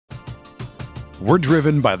We're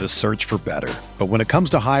driven by the search for better. But when it comes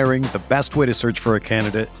to hiring, the best way to search for a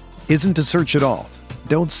candidate isn't to search at all.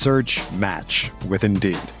 Don't search, match with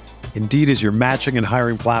Indeed. Indeed is your matching and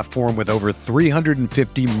hiring platform with over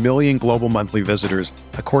 350 million global monthly visitors,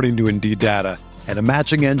 according to Indeed data, and a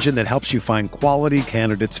matching engine that helps you find quality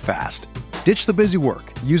candidates fast. Ditch the busy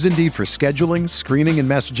work. Use Indeed for scheduling, screening, and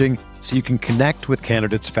messaging so you can connect with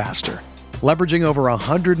candidates faster. Leveraging over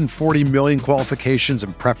 140 million qualifications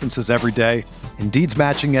and preferences every day, Indeed's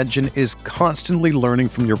matching engine is constantly learning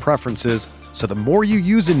from your preferences, so the more you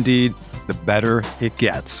use Indeed, the better it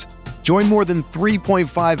gets. Join more than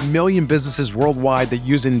 3.5 million businesses worldwide that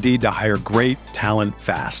use Indeed to hire great talent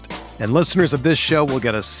fast. And listeners of this show will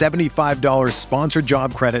get a $75 sponsored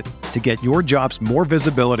job credit to get your jobs more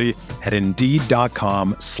visibility at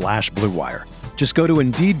Indeed.com/Blue Wire. Just go to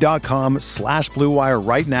Indeed.com/Blue Wire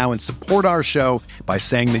right now and support our show by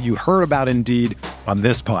saying that you heard about Indeed on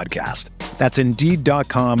this podcast. That's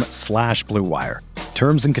Indeed.com/Blue Wire.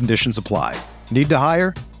 Terms and conditions apply. Need to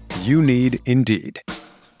hire? You need Indeed.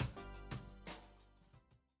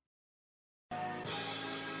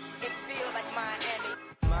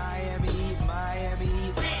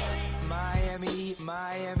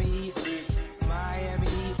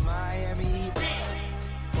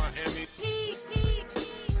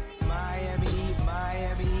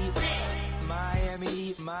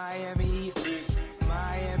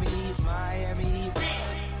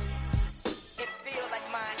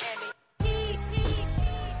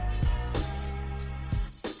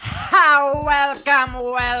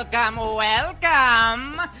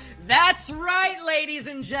 Welcome. That's right, ladies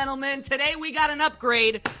and gentlemen. Today we got an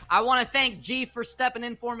upgrade. I want to thank G for stepping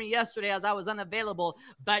in for me yesterday as I was unavailable.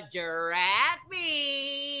 But DraftBeat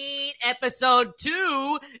episode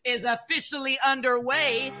 2 is officially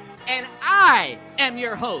underway, and I am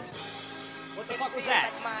your host. What the fuck was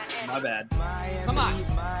that? My bad. Come on.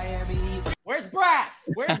 Where's Brass?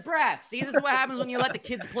 Where's Brass? See, this is what happens when you let the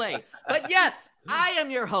kids play. But yes, I am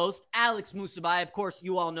your host, Alex Moosabai. Of course,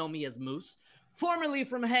 you all know me as Moose. Formerly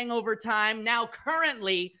from Hangover Time, now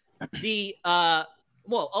currently the,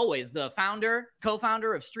 always the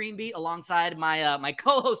co-founder of StreamBeat, alongside my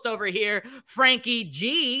co-host over here, Frankie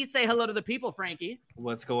G. Say hello to the people, Frankie.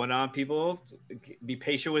 What's going on, people? Be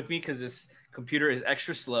patient with me because this computer is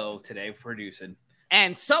extra slow today producing.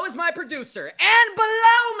 And so is my producer. And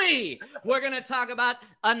below me, we're going to talk about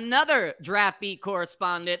another DraftBeat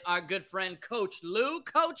correspondent, our good friend, Coach Lou.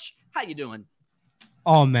 Coach, how you doing?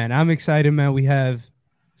 Oh, man, I'm excited, man. We have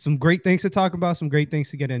some great things to talk about, some great things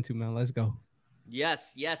to get into, man. Let's go.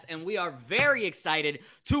 Yes. And we are very excited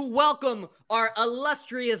to welcome our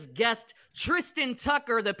illustrious guest, Tristan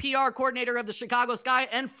Tucker, the PR coordinator of the Chicago Sky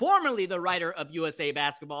and formerly the writer of USA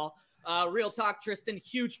Basketball. Real talk, Tristan,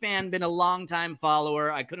 huge fan, been a long-time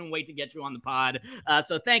follower. I couldn't wait to get you on the pod.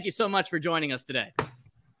 So thank you so much for joining us today.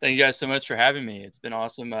 Thank you guys so much for having me. It's been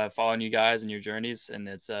awesome following you guys and your journeys, and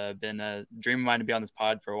it's been a dream of mine to be on this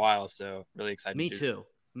pod for a while, so really excited. Me too.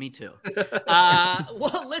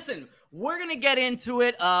 Well, listen, we're going to get into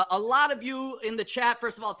it. A lot of you in the chat,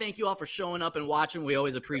 first of all, thank you all for showing up and watching. We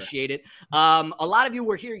always appreciate it. A lot of you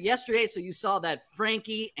were here yesterday, so you saw that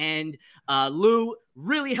Frankie and Lou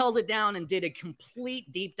really held it down and did a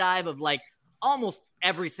complete deep dive of like almost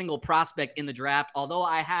every single prospect in the draft, although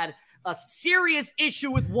I had a serious issue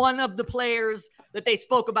with one of the players that they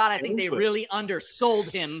spoke about. I think they really undersold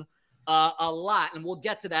him a lot, and we'll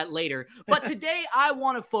get to that later. But today I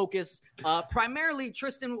want to focus primarily,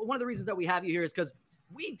 Tristan, one of the reasons that we have you here is because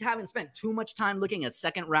we haven't spent too much time looking at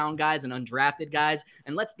second-round guys and undrafted guys.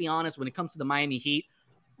 And let's be honest, when it comes to the Miami Heat,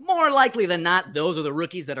 more likely than not, those are the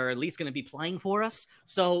rookies that are at least going to be playing for us.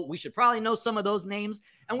 So we should probably know some of those names.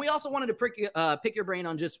 And we also wanted to pick your brain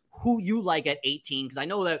on just who you like at 18, because I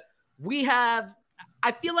know that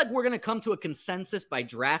I feel like we're going to come to a consensus by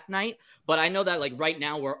draft night, but I know that like right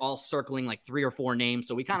now we're all circling like 3 or 4 names.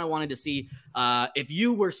 So we kind of wanted to see if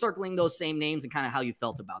you were circling those same names and kind of how you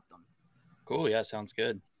felt about them. Cool. Yeah. Sounds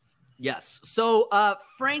good. Yes. So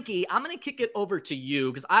Frankie, I'm going to kick it over to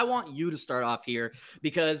you because I want you to start off here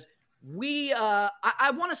because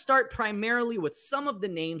I want to start primarily with some of the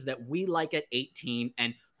names that we like at 18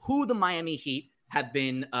 and who the Miami Heat have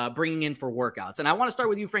been bringing in for workouts. And I want to start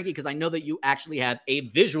with you, Frankie, because I know that you actually have a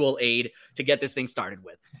visual aid to get this thing started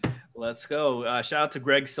with. Let's go. Shout out to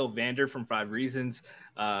Greg Sylvander from 5 Reasons.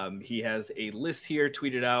 He has a list here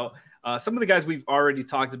tweeted out. Some of the guys we've already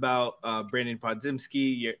talked about, Brandon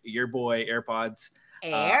Podziemski, your boy, AirPods.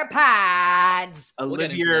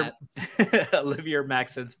 Olivier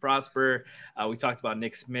Maxence Prosper. We talked about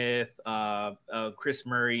Nick Smith, Chris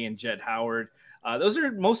Murray, and Jet Howard. Those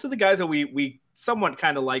are most of the guys that we somewhat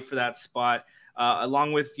kind of like for that spot,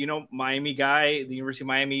 along with, Miami guy, the University of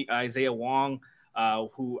Miami, Isaiah Wong,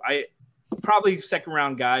 who I probably second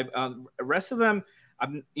round guy. The rest of them,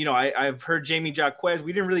 I've heard Jamie Jaquez.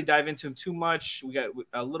 We didn't really dive into him too much. We got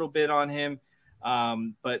a little bit on him.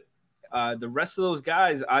 But the rest of those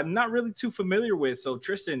guys, I'm not really too familiar with. So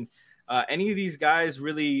Tristan, any of these guys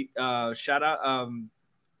really shout out,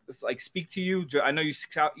 speak to you? I know you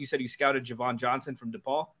said you scouted Javon Johnson from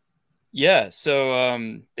DePaul. Yeah, so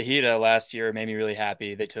the Heat last year made me really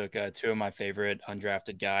happy. They took two of my favorite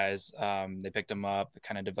undrafted guys. They picked them up,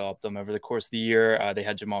 kind of developed them over the course of the year. They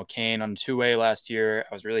had Jamal Cain on two-way last year.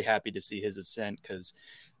 I was really happy to see his ascent because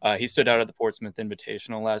he stood out at the Portsmouth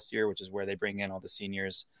Invitational last year, which is where they bring in all the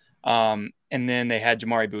seniors. And then they had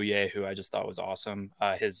Jamari Bouye, who I just thought was awesome.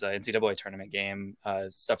 His NCAA tournament game,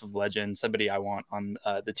 stuff of legend, somebody I want on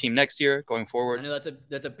the team next year going forward. I know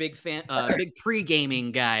that's a big fan, big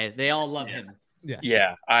pre-gaming guy. They all love him.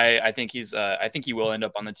 Yeah. I think I think he will end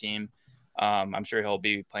up on the team. I'm sure he'll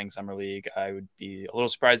be playing summer league. I would be a little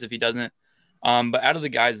surprised if he doesn't. But out of the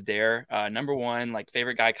guys there, number one,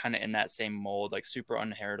 favorite guy kind of in that same mold, super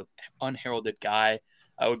unheralded guy,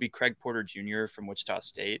 would be Craig Porter Jr. from Wichita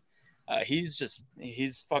State.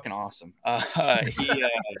 He's fucking awesome.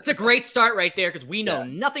 It's a great start right there because we know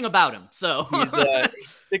nothing about him. So he's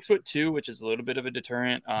 6'2", which is a little bit of a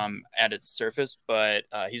deterrent at its surface, but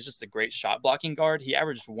he's just a great shot blocking guard. He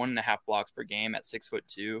averaged 1.5 blocks per game at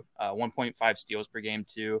 6'2", 1.5 steals per game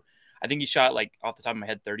too. I think he shot off the top of my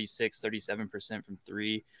head 37% from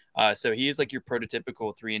three. So he is your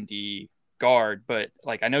prototypical 3-and-D guard, but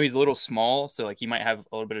I know he's a little small, so he might have a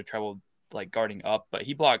little bit of trouble guarding up, but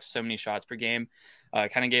he blocked so many shots per game.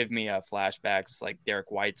 Kind of gave me flashbacks Derek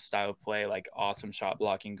White's style of play, awesome shot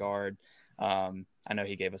blocking guard. I know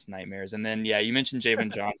he gave us nightmares. And then you mentioned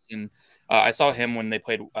Javon Johnson. I saw him when they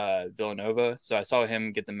played Villanova, so I saw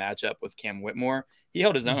him get the matchup with Cam Whitmore. He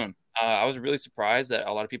held his own. I was really surprised that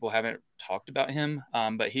a lot of people haven't talked about him,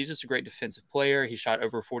 but he's just a great defensive player. He shot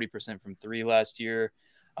over 40% from three last year.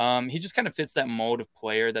 He just kind of fits that mold of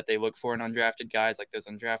player that they look for in undrafted guys, those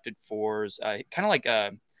undrafted fours. Kind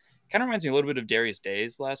of reminds me a little bit of Darius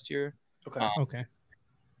Days last year. Okay.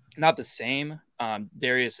 Not the same.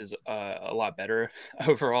 Darius is a lot better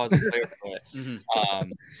overall as a player, but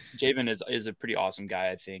Javon is a pretty awesome guy,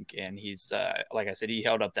 I think. And he's, like I said, he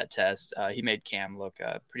held up that test. He made Cam look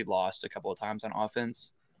pretty lost a couple of times on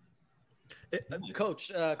offense.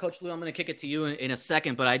 Coach Lou, I'm going to kick it to you in a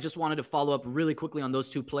second, but I just wanted to follow up really quickly on those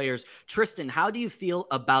two players. Tristan, how do you feel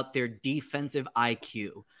about their defensive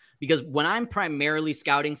IQ? Because when I'm primarily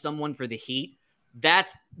scouting someone for the Heat,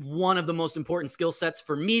 that's one of the most important skill sets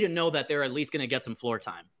for me to know that they're at least going to get some floor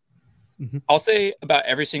time. I'll say about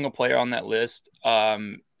every single player on that list,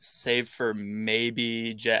 save for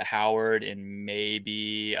maybe Jet Howard and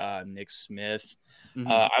maybe Nick Smith.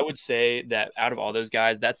 I would say that out of all those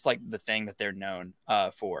guys, that's the thing that they're known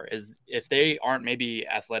for, is if they aren't maybe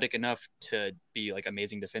athletic enough to be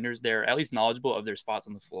amazing defenders, they're at least knowledgeable of their spots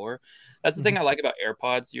on the floor. That's the thing I like about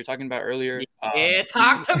AirPods you were talking about earlier.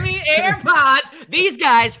 Talk to me, AirPods. These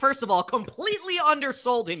guys, first of all, completely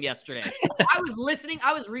undersold him yesterday. I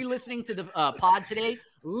was re-listening to the pod today,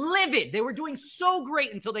 livid. They were doing so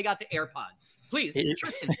great until they got to AirPods. Please,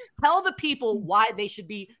 Tristan, tell the people why they should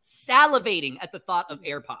be salivating at the thought of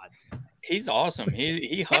AirPods. He's awesome.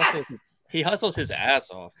 He hustles. Yes! He hustles his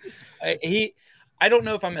ass off. I don't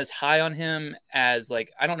know if I'm as high on him as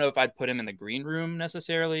I don't know if I'd put him in the green room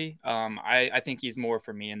necessarily. I think he's more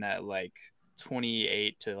for me in that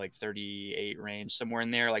 28 to 38 range, somewhere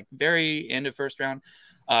in there, very end of first round.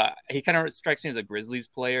 He kind of strikes me as a Grizzlies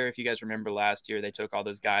player. If you guys remember last year, they took all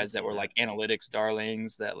those guys that were analytics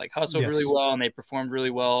darlings that hustled really well and they performed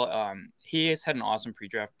really well. He has had an awesome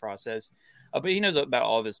pre-draft process, but he knows about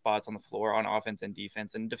all of his spots on the floor on offense and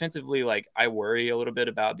defense. And defensively, I worry a little bit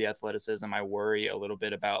about the athleticism. I worry a little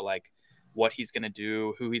bit about what he's going to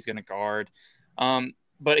do, who he's going to guard.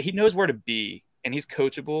 But he knows where to be, and he's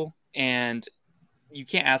coachable, and you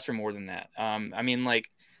can't ask for more than that.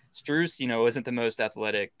 Strus, isn't the most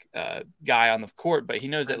athletic guy on the court, but he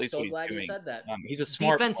knows at least what he's doing. I'm so glad you said that. He's a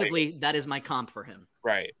smart defensively player. That is my comp for him.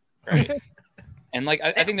 Right. And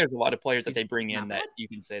I think there's a lot of players that they bring in that you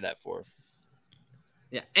can say that for.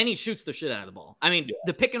 Yeah, and he shoots the shit out of the ball.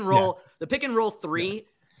 The pick and roll three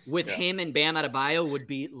with him and Bam Adebayo would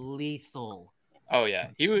be lethal. Oh yeah,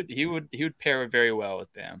 he would pair very well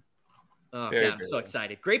with Bam. Oh, God, I'm so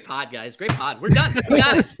excited. Great pod, guys. Great pod. We're done. We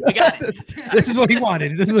got it. This is what he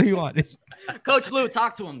wanted. Coach Lou,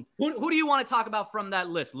 talk to him. Who do you want to talk about from that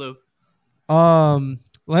list, Lou?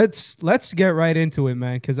 Let's get right into it,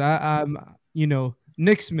 man, because I'm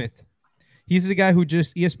Nick Smith. He's the guy who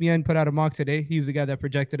just ESPN put out a mock today. He's the guy that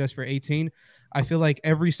projected us for 18. I feel like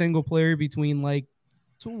every single player between like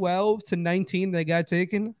 12 to 19 that got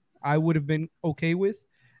taken, I would have been okay with.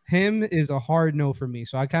 Him is a hard no for me.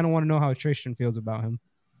 So I kind of want to know how Tristan feels about him.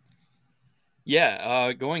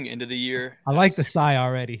 Yeah, going into the year, I like the sigh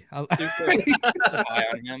already. Super high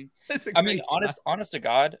on him. I mean, honest to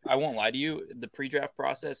God, I won't lie to you. The pre-draft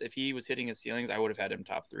process, if he was hitting his ceilings, I would have had him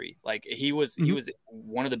top 3. Like he was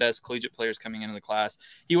one of the best collegiate players coming into the class.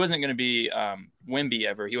 He wasn't going to be Wimby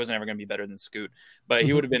ever. He wasn't ever going to be better than Scoot, but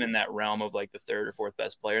he would have been in that realm of like the 3rd or 4th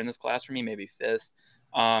best player in this class for me, maybe 5th.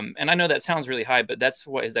 And I know that sounds really high, but that's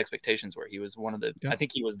what his expectations were. He was one of the, I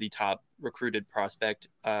think he was the top recruited prospect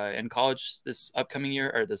in college this upcoming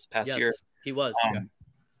year or this past year. He was.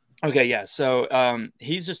 Okay. Yeah. So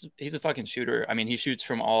he's a fucking shooter. I mean, he shoots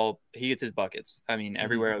from he gets his buckets. I mean,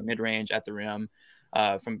 everywhere, mid range, at the rim,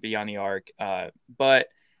 from beyond the arc. But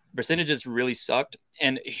percentages really sucked.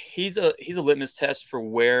 And he's a litmus test for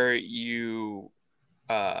where you,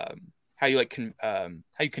 how you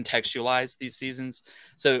contextualize these seasons.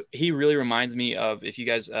 So he really reminds me of, if you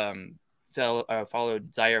guys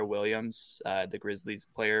followed Zaire Williams, the Grizzlies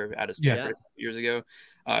player out of Stanford years ago.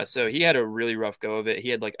 So he had a really rough go of it. He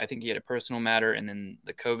had I think he had a personal matter, and then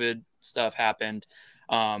the COVID stuff happened.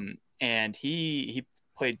 And he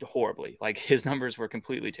played horribly. Like his numbers were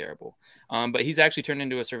completely terrible. But he's actually turned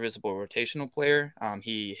into a serviceable rotational player.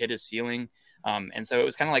 He hit his ceiling. And so it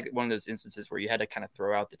was kind of like one of those instances where you had to kind of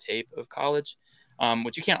throw out the tape of college,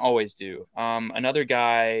 which you can't always do. Another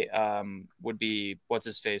guy would be what's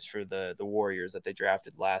his face for the Warriors that they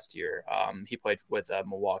drafted last year. He played with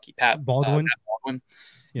Milwaukee, Pat Baldwin.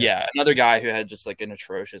 Yeah, another guy who had just like an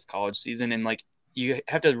atrocious college season, and like you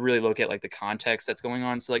have to really look at like the context that's going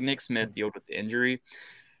on. So like Nick Smith dealt with the injury,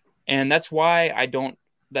 and that's why I don't.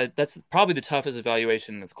 That's probably the toughest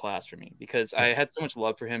evaluation in this class for me, because I had so much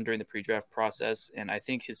love for him during the pre-draft process, and I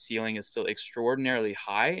think his ceiling is still extraordinarily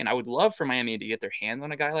high. And I would love for Miami to get their hands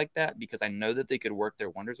on a guy like that, because I know that they could work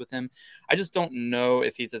their wonders with him. I just don't know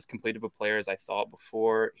if he's as complete of a player as I thought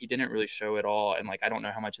before. He didn't really show it all, and like I don't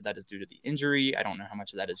know how much of that is due to the injury. I don't know how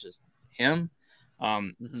much of that is just him.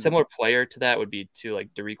 Similar player to that would be to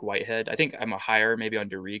like Dariq Whitehead. I think I'm a higher maybe on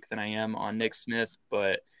Dariq than I am on Nick Smith,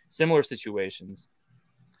 but similar situations.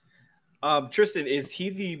 Tristan, is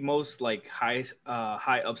he the most like high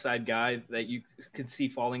upside guy that you could see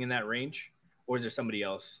falling in that range, or is there somebody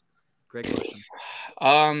else? Great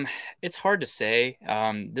question. It's hard to say.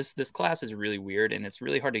 This class is really weird, and it's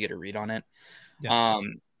really hard to get a read on it. Yes.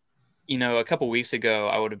 A couple weeks ago,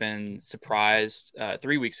 I would have been surprised.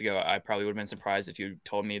 3 weeks ago, I probably would have been surprised if you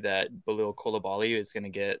told me that Bilal Coulibaly is going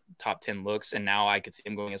to get top 10 looks, and now I could see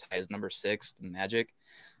him going as high as number 6 in Magic.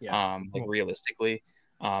 Realistically.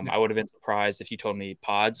 I would have been surprised if you told me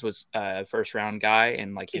Pods was a first round guy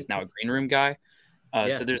and like he's now a green room guy.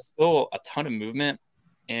 So there's still a ton of movement,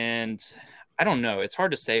 and I don't know. It's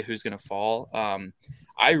hard to say who's going to fall.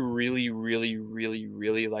 I really, really, really,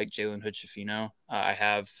 really like Jalen Hood-Schifino. I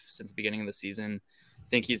have since the beginning of the season. I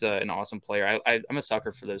think he's an awesome player. I'm a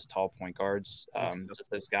sucker for those tall point guards.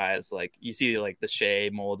 Just those guys, like you see like the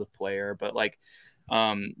Shea mold of player, but like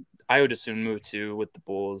I would assume move to with the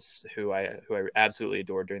Bulls, who I absolutely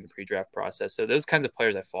adored during the pre-draft process. So those kinds of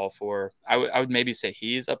players I fall for. I would maybe say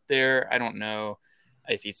he's up there. I don't know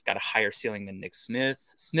if he's got a higher ceiling than Nick Smith.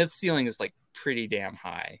 Smith's ceiling is like pretty damn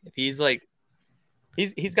high. If he's like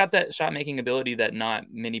he's got that shot making ability that not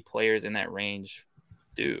many players in that range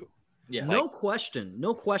do. Yeah, no question.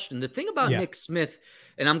 The thing about Nick Smith,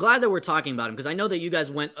 and I'm glad that we're talking about him, because I know that you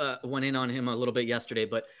guys went in on him a little bit yesterday,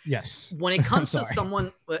 but yes, when it comes to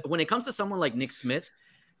someone like Nick Smith,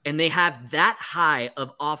 and they have that high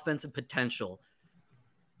of offensive potential,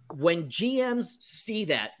 when GMs see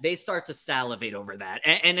that, they start to salivate over that,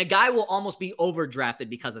 and a guy will almost be overdrafted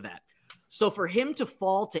because of that. So for him to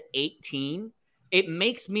fall to 18, it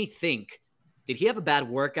makes me think: did he have a bad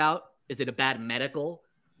workout? Is it a bad medical?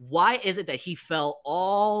 Why is it that he fell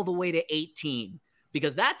all the way to 18?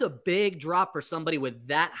 Because that's a big drop for somebody with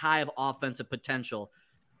that high of offensive potential.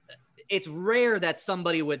 It's rare that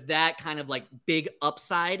somebody with that kind of like big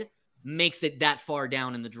upside makes it that far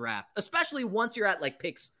down in the draft, especially once you're at like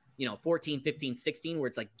picks, 14, 15, 16, where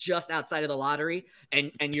it's like just outside of the lottery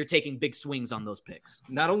and you're taking big swings on those picks.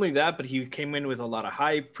 Not only that, but he came in with a lot of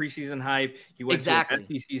hype, preseason hype. He went to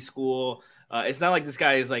an SEC school. It's not like this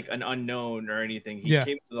guy is like an unknown or anything. He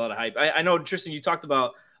came with a lot of hype. I know, Tristan, you talked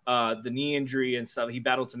about the knee injury and stuff. He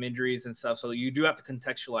battled some injuries and stuff. So you do have to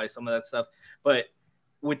contextualize some of that stuff. But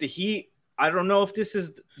with the Heat, I don't know if this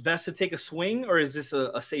is best to take a swing or is this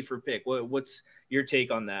a safer pick? What's your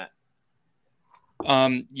take on that?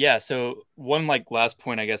 Yeah, so one last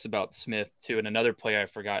point I guess about Smith too, and another player I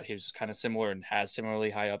forgot who's kind of similar and has similarly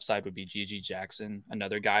high upside would be GG Jackson,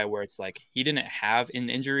 another guy where it's like he didn't have an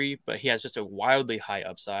injury, but he has just a wildly high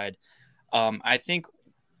upside. I think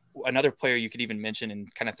another player you could even mention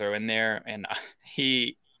and kind of throw in there, and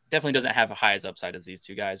he definitely doesn't have a high as upside as these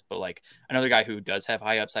two guys, but like another guy who does have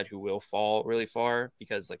high upside who will fall really far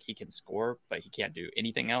because like he can score, but he can't do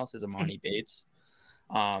anything else is Amani Bates.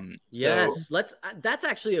 Yes, that's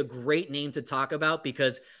actually a great name to talk about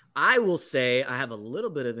because I will say I have a little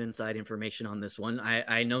bit of inside information on this one.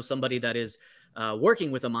 I know somebody that is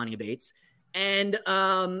working with Amani Bates, and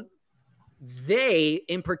they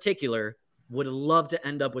in particular would love to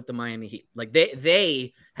end up with the Miami Heat. Like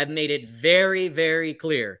they have made it very, very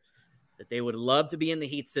clear that they would love to be in the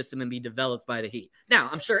Heat system and be developed by the Heat. Now,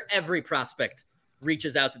 I'm sure every prospect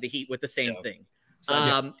reaches out to the Heat with the same thing.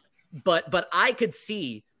 But I could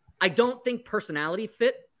see, I don't think personality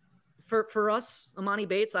fit for us, Amani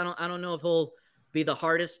Bates. I don't know if he'll be the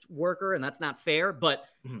hardest worker, and that's not fair, but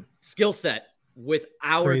skill set with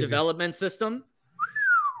our development system,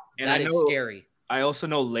 and that is scary. I also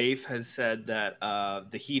know Leif has said that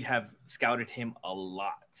the Heat have scouted him a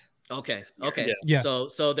lot. Okay. Yeah.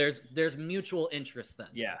 So there's mutual interest then.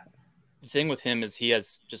 Yeah. The thing with him is he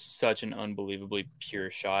has just such an unbelievably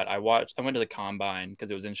pure shot. I went to the combine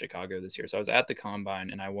because it was in Chicago this year. So I was at the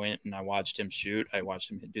combine and I went and I watched him shoot. I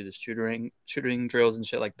watched him do the shooting drills and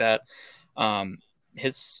shit like that.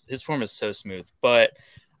 His form is so smooth, but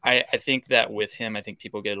I think that with him, I think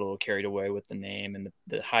people get a little carried away with the name and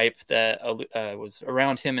the hype that was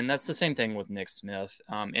around him. And that's the same thing with Nick Smith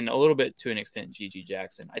and a little bit to an extent, GG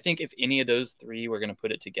Jackson. I think if any of those three were going to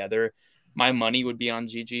put it together, my money would be on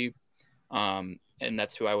GG. And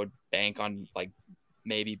that's who I would bank on, like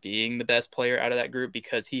maybe being the best player out of that group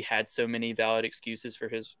because he had so many valid excuses for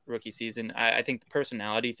his rookie season. I think the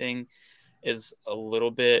personality thing is a little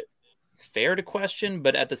bit fair to question,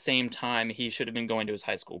 but at the same time, he should have been going to his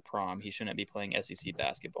high school prom. He shouldn't be playing SEC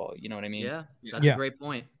basketball. You know what I mean? Yeah, that's a great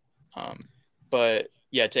point. But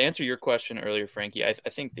yeah, to answer your question earlier, Frankie, I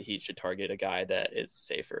think the Heat should target a guy that is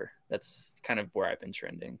safer. That's kind of where I've been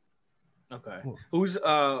trending. Okay. Who's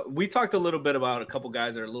we talked a little bit about a couple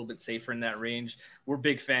guys that are a little bit safer in that range. We're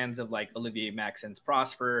big fans of like Olivier Maxence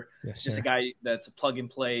Prosper. Yes, just a guy that's a plug and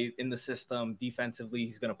play in the system. Defensively,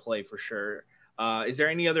 he's going to play for sure. Is there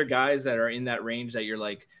any other guys that are in that range that you're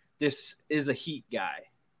like, this is a Heat guy?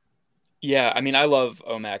 Yeah, I mean, I love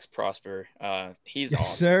Omax Prosper. He's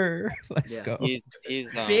awesome. Sir. Let's go. He's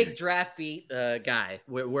big DraftBeat guy.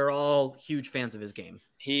 We're all huge fans of his game.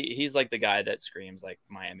 He's like the guy that screams like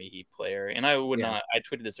Miami Heat player, and I would not. I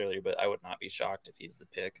tweeted this earlier, but I would not be shocked if he's the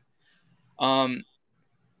pick. I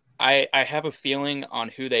have a feeling on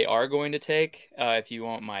who they are going to take. If you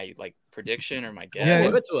want my like prediction or my guess, Yeah.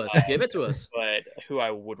 Give it to us. But who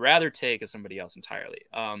I would rather take is somebody else entirely.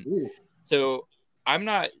 So I'm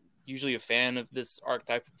not usually a fan of this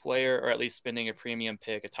archetype of player, or at least spending a premium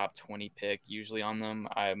pick, a top 20 pick usually on them.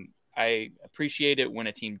 I appreciate it when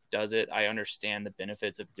a team does it. I understand the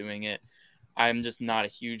benefits of doing it. I'm just not a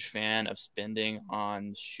huge fan of spending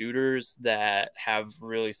on shooters that have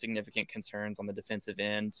really significant concerns on the defensive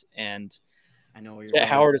end. And I know where you're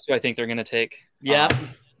Howard is who I think they're going to take. Yeah.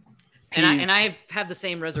 And I have the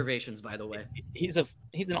same reservations, by the way. He's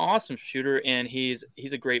an awesome shooter, and he's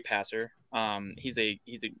a great passer. He's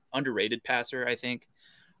an underrated passer, I think.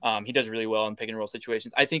 He does really well in pick and roll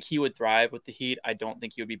situations. I think he would thrive with the Heat. I don't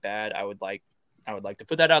think he would be bad. I would like to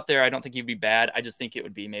put that out there. I don't think he'd be bad. I just think it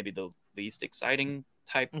would be maybe the least exciting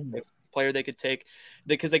type of player they could take,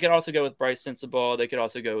 because they could also go with Bryce Sensabaugh. They could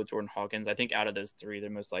also go with Jordan Hawkins. I think out of those three, they're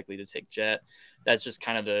most likely to take Jet. That's just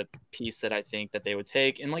kind of the piece that I think that they would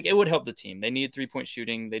take. And like, it would help the team. They need 3-point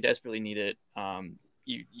shooting. They desperately need it.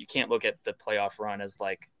 You can't look at the playoff run as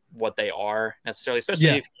like what they are necessarily, especially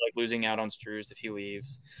if you're like losing out on Struz if he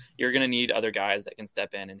leaves. You're going to need other guys that can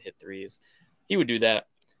step in and hit threes. He would do that.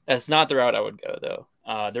 That's not the route I would go, though.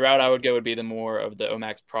 The route I would go would be the more of the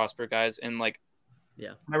Omax Prosper guys. And like,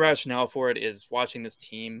 my rationale for it is watching this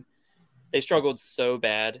team. They struggled so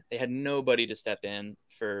bad. They had nobody to step in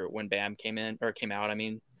for when Bam came out. I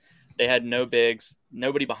mean, they had no bigs,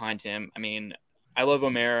 nobody behind him. I mean, I love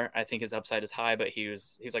Omer. I think his upside is high, but he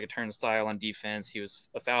was like a turnstile on defense. He was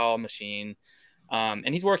a foul machine.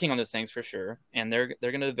 And he's working on those things for sure. And they're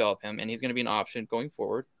going to develop him, and he's going to be an option going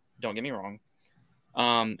forward. Don't get me wrong.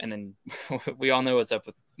 And then we all know what's up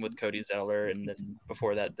with Cody Zeller, and then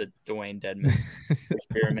before that, the Dwayne Dedman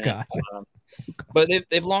experiment. But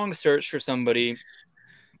they've long searched for somebody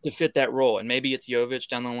to fit that role, and maybe it's Jovic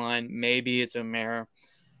down the line, maybe it's Omer.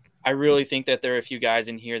 I really think that there are a few guys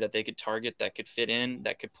in here that they could target, that could fit in,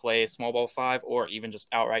 that could play small ball 5, or even just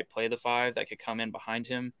outright play the 5, that could come in behind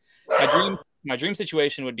him. My dream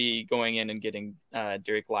situation would be going in and getting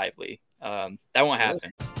Derek Lively. That won't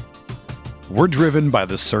happen. We're driven by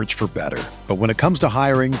the search for better. But when it comes to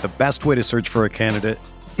hiring, the best way to search for a candidate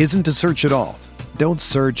isn't to search at all. Don't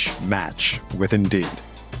search, match with Indeed.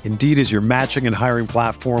 Indeed is your matching and hiring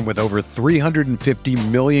platform with over 350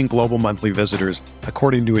 million global monthly visitors,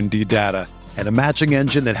 according to Indeed data, and a matching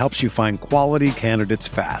engine that helps you find quality candidates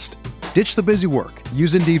fast. Ditch the busy work.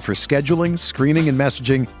 Use Indeed for scheduling, screening, and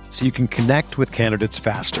messaging so you can connect with candidates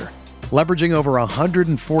faster. Leveraging over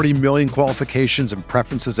 140 million qualifications and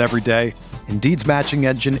preferences every day, Indeed's matching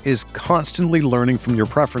engine is constantly learning from your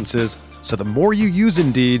preferences, so the more you use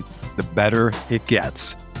Indeed, the better it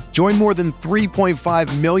gets. Join more than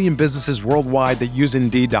 3.5 million businesses worldwide that use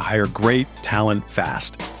Indeed to hire great talent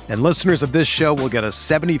fast. And listeners of this show will get a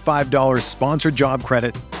 $75 sponsored job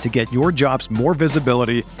credit to get your jobs more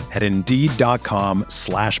visibility at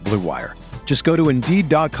Indeed.com/Blue Wire. Just go to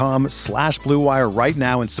Indeed.com/Blue Wire right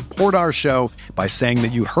now and support our show by saying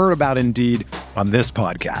that you heard about Indeed on this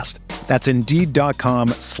podcast. That's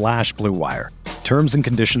Indeed.com/Blue Wire. Terms and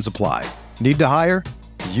conditions apply. Need to hire?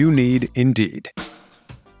 You need Indeed.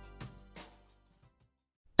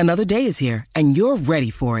 Another day is here, and you're ready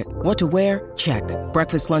for it. What to wear? Check.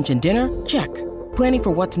 Breakfast, lunch, and dinner? Check. Planning for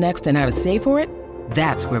what's next and how to save for it?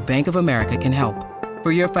 That's where Bank of America can help.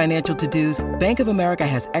 For your financial to-dos, Bank of America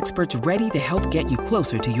has experts ready to help get you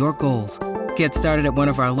closer to your goals. Get started at one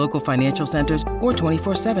of our local financial centers or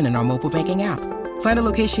 24/7 in our mobile banking app. Find a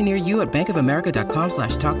location near you at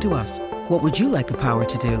bankofamerica.com/talktous. What would you like the power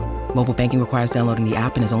to do? Mobile banking requires downloading the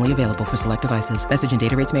app and is only available for select devices. Message and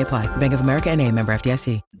data rates may apply. Bank of America NA, member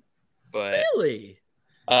FDIC. But Really?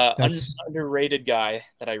 Underrated guy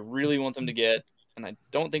that I really want them to get, and I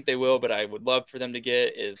don't think they will, but I would love for them to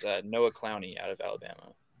get, is Noah Clowney out of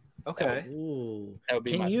Alabama. Okay. Ooh. That would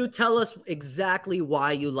be Can you tell us exactly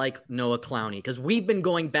why you like Noah Clowney? Because we've been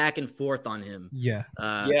going back and forth on him Yeah.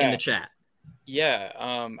 in the chat. Yeah.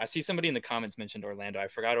 I see somebody in the comments mentioned Orlando. I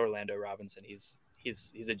forgot Orlando Robinson. He's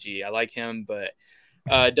a G. I like him, but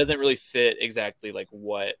it doesn't really fit exactly like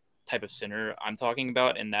what type of center I'm talking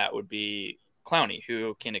about, and that would be Clowney,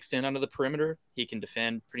 who can extend onto the perimeter. He can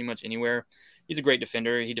defend pretty much anywhere. He's a great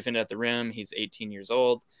defender. He defended at the rim. He's 18 years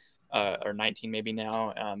old, or 19 maybe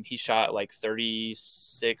now. He shot like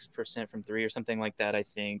 36% from 3 or something like that, I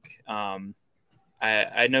think.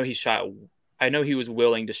 I know he shot. I know he was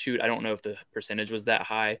willing to shoot. I don't know if the percentage was that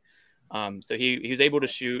high. So he was able to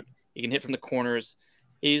shoot. He can hit from the corners.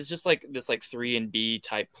 He's just like this 3-and-B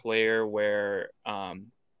type player where I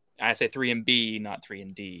say 3-and-B, not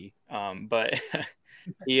 3-and-D. But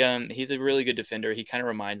he's a really good defender. He kind of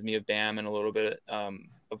reminds me of Bam in a little bit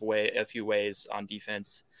a few ways on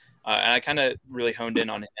defense. And I kind of really honed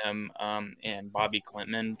in on him and Bobby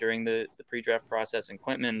Klintman during the pre-draft process. And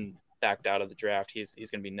Klintman backed out of the draft. He's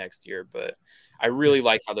going to be next year. But I really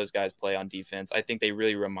like how those guys play on defense. I think they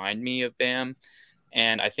really remind me of Bam.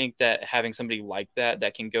 And I think that having somebody like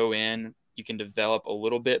that can go in, you can develop a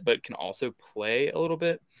little bit, but can also play a little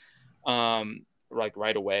bit like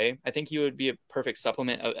right away. I think he would be a perfect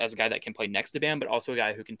supplement as a guy that can play next to Bam, but also a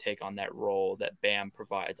guy who can take on that role that Bam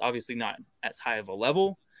provides. Obviously not as high of a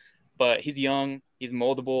level, but he's young, he's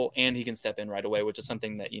moldable, and he can step in right away, which is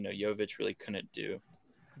something that, Jovic really couldn't do.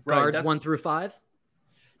 Guards 1 through 5?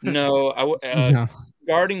 No, No.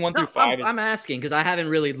 Guarding 1 through 5. I'm asking because I haven't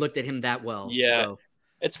really looked at him that well. Yeah, so.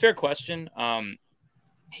 It's a fair question.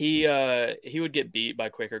 He would get beat by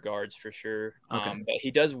quicker guards for sure. Okay. But he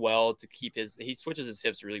does well to keep he switches his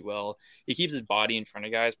hips really well. He keeps his body in front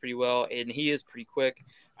of guys pretty well, and he is pretty quick.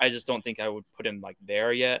 I just don't think I would put him like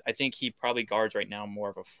there yet. I think he probably guards right now more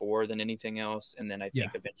of a 4 than anything else, and then I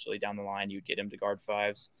think eventually down the line you'd get him to guard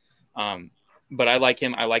 5s. But I like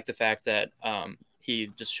him. I like the fact that he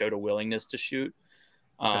just showed a willingness to shoot.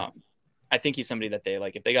 Okay. I think he's somebody that they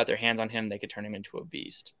like. If they got their hands on him, they could turn him into a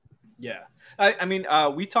beast. Yeah. I mean,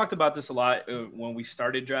 we talked about this a lot when we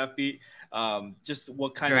started DraftBeat. Just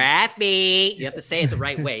what kind DraftBeat. You have to say it the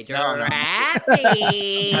right way.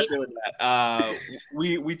 DraftBeat.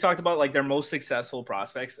 We talked about like their most successful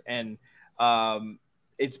prospects, and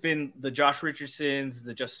it's been the Josh Richardsons,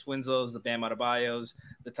 the Justice Winslow's, the Bam Adebayos,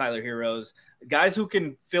 the Tyler Heroes, guys who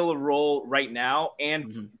can fill a role right now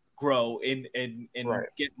and grow and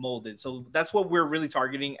get molded. So that's what we're really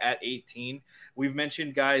targeting at 18. We've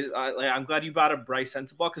mentioned guys. I'm glad you brought up Bryce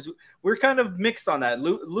Sensabaugh because we're kind of mixed on that.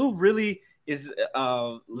 Lou really is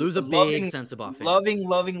Lou's a big Sensabaugh fan.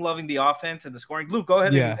 Loving the offense and the scoring. Lou, go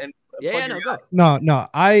ahead and go. No.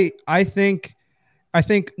 I think I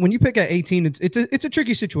think when you pick at 18, it's a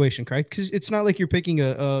tricky situation, correct? Because it's not like you're picking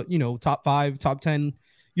a top 5, top 10.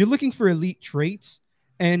 You're looking for elite traits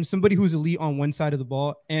and somebody who's elite on one side of the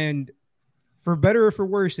ball. And for better or for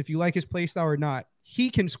worse, if you like his play style or not, he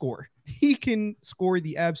can score. He can score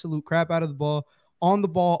the absolute crap out of the ball, on the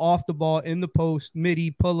ball, off the ball, in the post,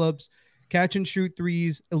 midi, pull-ups, catch and shoot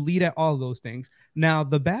threes, elite at all of those things. Now,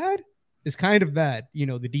 the bad is kind of bad.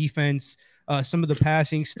 The defense, some of the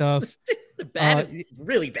passing stuff. The bad is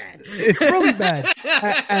really bad. It's really bad.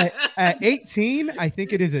 At 18, I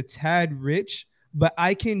think it is a tad rich, but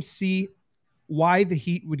I can see why the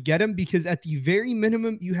Heat would get him, because at the very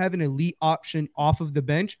minimum, you have an elite option off of the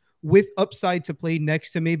bench with upside to play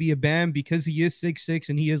next to maybe a Bam, because he is 6'6"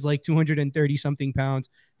 and he is like 230 something pounds,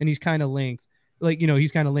 and he's kind of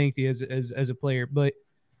he's kind of lengthy as a player. But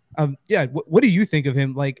what do you think of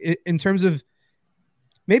him? Like in terms of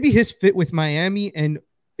maybe his fit with Miami, and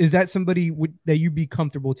is that somebody that you'd be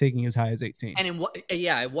comfortable taking as high as 18? And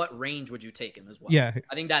at what range would you take him as well? Yeah,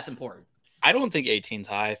 I think that's important. I don't think 18's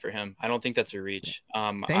high for him. I don't think that's a reach.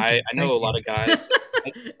 I know a lot of guys.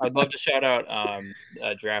 I'd love to shout out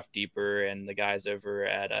Draft Deeper and the guys over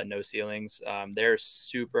at No Ceilings. They're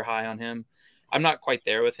super high on him. I'm not quite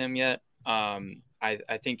there with him yet.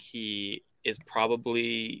 I think he is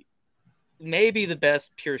probably maybe the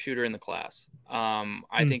best pure shooter in the class.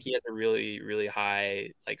 I think he has a really, really high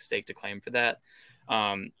stake to claim for that.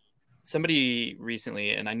 Somebody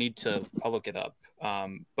recently, and I'll look it up.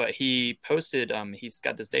 But he posted, he's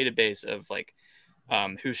got this database of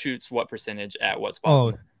who shoots what percentage at what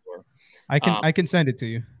spot. Oh, I can send it to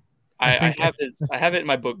you. I have it in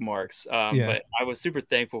my bookmarks. But I was super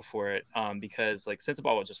thankful for it. Because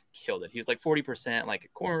Sensabaugh just killed it. He was 40%,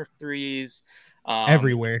 corner threes,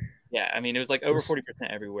 everywhere. Yeah. I mean, it was over 40%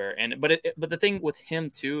 everywhere. But the thing with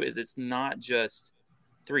him too, is it's not just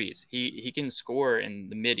threes. He can score in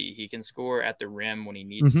the midi. He can score at the rim when he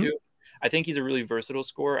needs to. I think he's a really versatile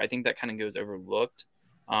scorer. I think that kind of goes overlooked.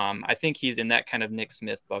 I think he's in that kind of Nick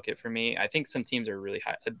Smith bucket for me. I think some teams are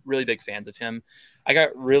really big fans of him. I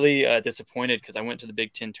got really disappointed because I went to the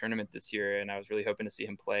Big Ten tournament this year and I was really hoping to see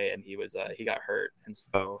him play, and he got hurt, and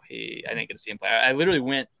so I didn't get to see him play. I literally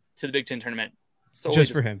went to the Big Ten tournament solely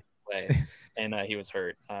just for him play, and he was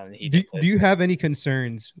hurt. Do you have any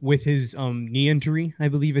concerns with his knee injury? I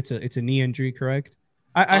believe it's a knee injury, correct?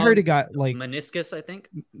 I heard it got meniscus, I think.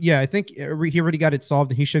 Yeah, I think he already got it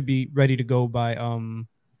solved and he should be ready to go by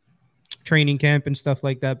training camp and stuff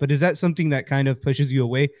like that. But is that something that kind of pushes you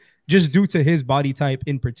away just due to his body type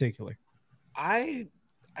in particular? I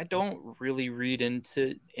don't really read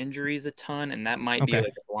into injuries a ton, and that might be a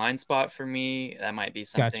blind spot for me. That might be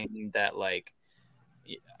something that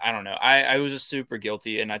I don't know. I was just super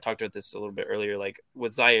guilty, and I talked about this a little bit earlier.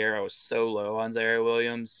 With Zaire, I was so low on Zaire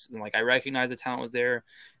Williams, and I recognized the talent was there,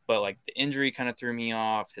 but the injury kind of threw me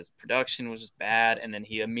off. His production was just bad, and then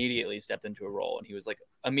he immediately stepped into a role, and he was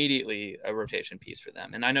immediately a rotation piece for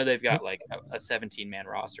them. And I know they've got a 17-man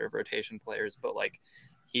roster of rotation players, but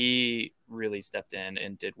he really stepped in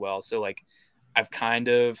and did well. So I've kind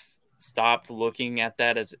of stopped looking at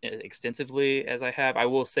that as extensively as I have. I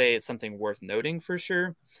will say it's something worth noting for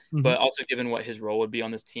sure, but also given what his role would be on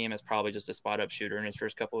this team as probably just a spot up shooter in his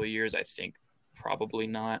first couple of years, I think probably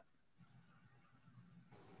not.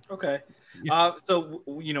 Okay. Yeah. So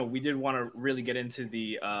we did want to really get into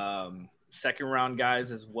the second round guys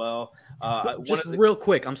as well. Just real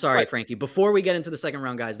quick, I'm sorry, Frankie. Before we get into the second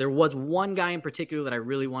round guys, there was one guy in particular that I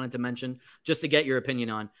really wanted to mention just to get your opinion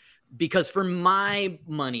on. Because for my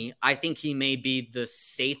money, I think he may be the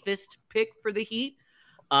safest pick for the Heat,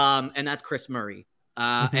 and that's Chris Murray.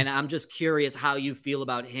 And I'm just curious how you feel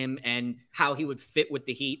about him and how he would fit with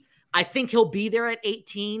the Heat. I think he'll be there at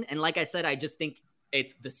 18, and like I said, I just think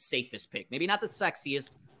it's the safest pick. Maybe not the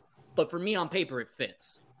sexiest, but for me on paper, it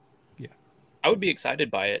fits. Yeah, I would be excited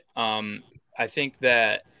by it. I think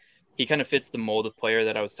that he kind of fits the mold of player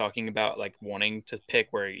that I was talking about, wanting to pick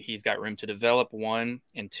where he's got room to develop, 1,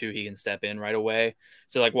 and 2, he can step in right away.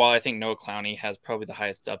 So while I think Noah Clowney has probably the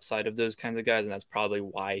highest upside of those kinds of guys, and that's probably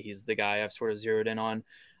why he's the guy I've sort of zeroed in on.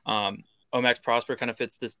 Omax Prosper kind of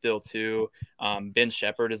fits this bill too. Ben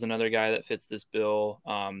Shepherd is another guy that fits this bill.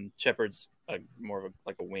 Shepherd's more of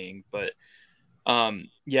a wing, but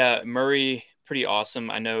Murray, pretty awesome.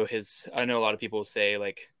 I know a lot of people say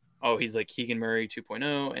oh, he's Keegan Murray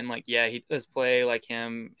 2.0. And he does play like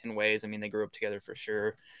him in ways. I mean, they grew up together for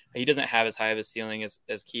sure. He doesn't have as high of a ceiling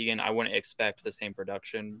as Keegan. I wouldn't expect the same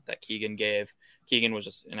production that Keegan gave. Keegan was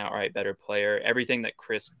just an outright better player. Everything that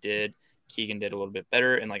Chris did, Keegan did a little bit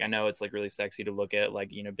better. And I know it's really sexy to look at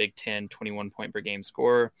Big 10, 21 point per game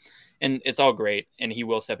scorer. And it's all great. And he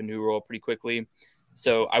will step into a role pretty quickly.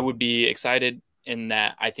 So I would be excited in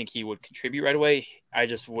that I think he would contribute right away. I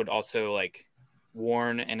just would also like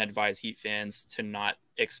warn and advise Heat fans to not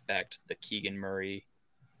expect the Keegan Murray.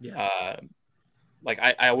 Yeah. Like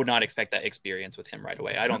I would not expect that experience with him right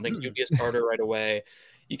away. I don't think he would be a starter right away.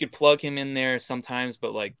 You could plug him in there sometimes,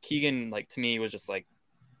 but like Keegan, like to me, was just like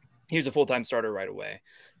he was a full-time starter right away.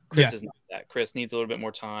 Chris is not that. Chris needs a little bit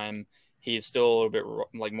more time. He's still a little bit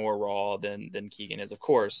like more raw than Keegan is. Of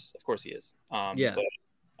course he is. Yeah. But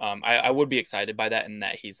I would be excited by that, and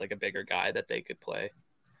that he's like a bigger guy that they could play.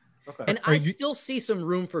 Okay. And I still see some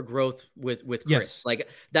room for growth with Chris. Yes. Like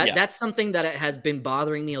that's something that has been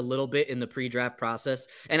bothering me a little bit in the pre-draft process.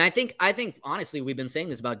 And I think honestly, we've been saying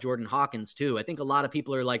this about Jordan Hawkins too. I think a lot of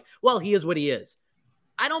people are like, well, he is what he is.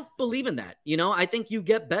 I don't believe in that. You know, I think you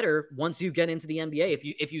get better once you get into the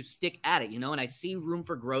NBA if you stick at it, you know, and I see room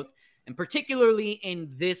for growth, and particularly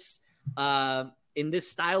in this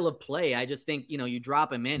style of play. I just think, you know, you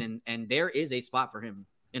drop him in and there is a spot for him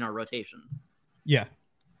in our rotation. Yeah.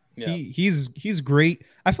 He's great.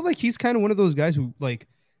 I feel like he's kind of one of those guys who like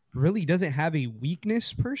really doesn't have a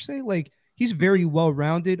weakness per se. Like he's very well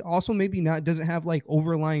rounded. Also, maybe doesn't have like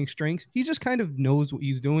overlying strengths. He just kind of knows what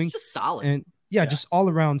he's doing. He's just solid. And just all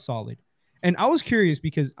around solid. And I was curious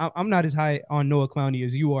because I'm not as high on Noah Clowney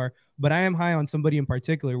as you are, but I am high on somebody in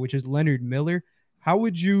particular, which is Leonard Miller. How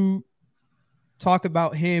would you talk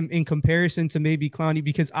about him in comparison to maybe Clowney?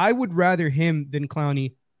 Because I would rather him than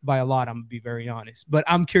Clowney by a lot, I'm going to be very honest. But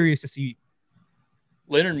I'm curious to see.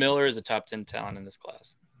 Leonard Miller is a top 10 talent in this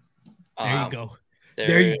class. There you go.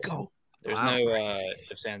 There you go. There's no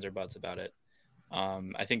ifs, ands, or buts about it.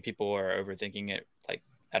 I think people are overthinking it like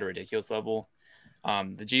at a ridiculous level.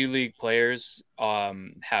 The G League players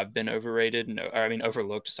have been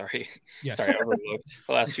overlooked. Sorry. Yes. Overlooked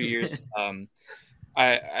the last few years.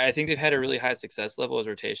 I think they've had a really high success level as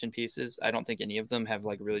rotation pieces. I don't think any of them have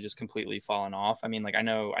like really just completely fallen off. I mean, like I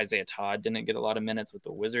know Isaiah Todd didn't get a lot of minutes with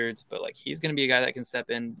the Wizards, but like he's going to be a guy that can step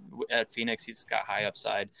in at Phoenix. He's got high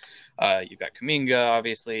upside. You've got Kuminga,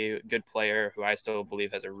 obviously a good player who I still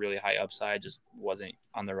believe has a really high upside, just wasn't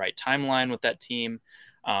on the right timeline with that team.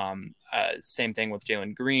 Same thing with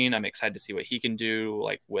Jalen Green. I'm excited to see what he can do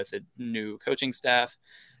like with a new coaching staff.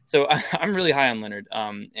 So I'm really high on Leonard,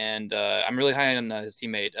 and I'm really high on his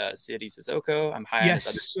teammate Sidy Sissoko. I'm high on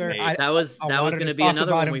his other teammate. That was going to be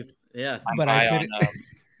another one. I'm high on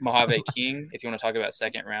Mojave King. If you want to talk about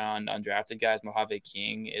second round undrafted guys, Mojave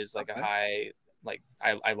King is like a high. Like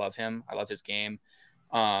I love him. I love his game.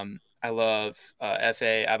 I love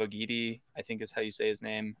F.A. Abogidi, I think is how you say his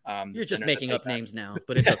name. You're just making up names now,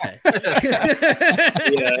 but it's okay.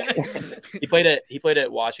 Yeah. He played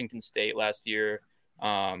at Washington State last year.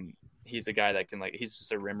 He's a guy that can he's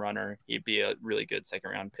just a rim runner. He'd be a really good not second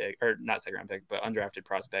round pick, but undrafted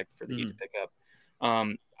prospect for the Heat to pick up.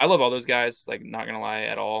 I love all those guys, like not going to lie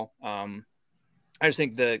at all. I just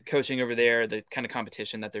think the coaching over there, the kind of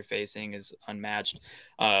competition that they're facing is unmatched.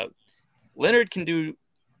 Leonard can do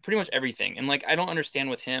pretty much everything. And like, I don't understand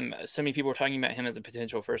with him. So many people were talking about him as a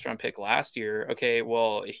potential first round pick last year. Okay.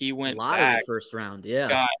 Well, he went back first round.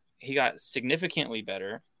 Yeah. He got significantly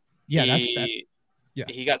better. Yeah.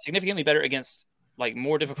 He got significantly better against like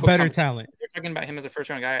more difficult, better talent. You're talking about him as a first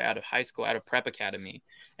round guy out of high school, out of prep academy.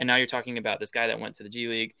 And now you're talking about this guy that went to the G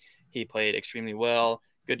League. He played extremely well,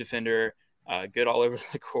 good defender, good all over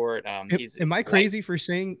the court. Am I crazy for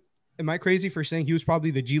saying he was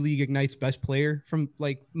probably the G League Ignite's best player from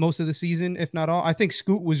like most of the season, if not all? I think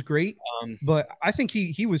Scoot was great, but I think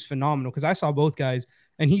he was phenomenal because I saw both guys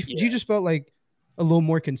and he just felt like a little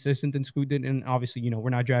more consistent than Scoot did. And obviously, we're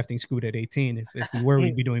not drafting Scoot at 18. If we were,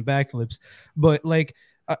 we'd be doing backflips. But like,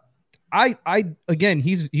 again,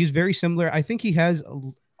 he's very similar. I think I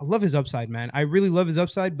love his upside, man. I really love his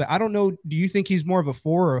upside, but I don't know. Do you think he's more of a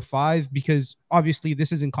 4 or a 5? Because obviously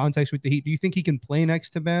this is in context with the Heat. Do you think he can play next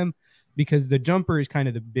to Bam? Because the jumper is kind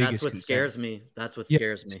of the biggest. That's what scares me.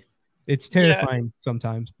 Scares me. It's terrifying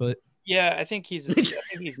sometimes, but yeah, I think he's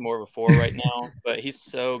more of a 4 right now, but he's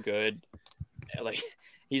so good. Like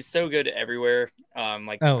he's so good everywhere. I'm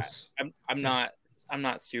not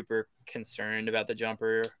super concerned about the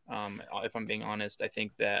jumper. If I'm being honest, I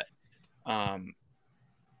think that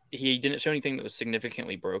he didn't show anything that was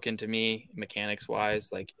significantly broken to me mechanics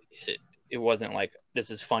wise. Like it wasn't like this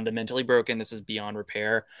is fundamentally broken. This is beyond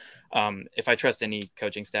repair. If I trust any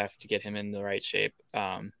coaching staff to get him in the right shape,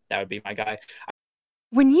 that would be my guy.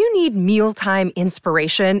 When you need mealtime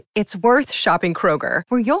inspiration, it's worth shopping Kroger,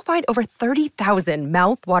 where you'll find over 30,000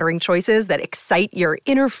 mouth-watering choices that excite your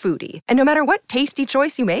inner foodie. And no matter what tasty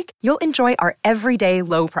choice you make, you'll enjoy our everyday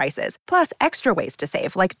low prices, plus extra ways to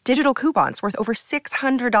save, like digital coupons worth over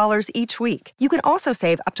 $600 each week. You can also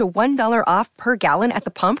save up to $1 off per gallon at the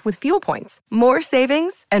pump with fuel points. More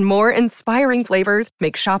savings and more inspiring flavors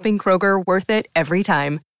make shopping Kroger worth it every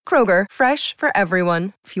time. Kroger, fresh for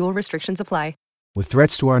everyone. Fuel restrictions apply. With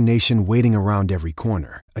threats to our nation waiting around every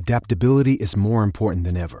corner, adaptability is more important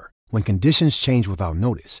than ever. When conditions change without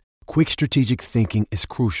notice, quick strategic thinking is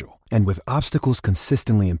crucial. And with obstacles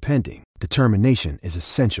consistently impending, determination is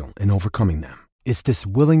essential in overcoming them. It's this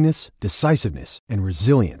willingness, decisiveness, and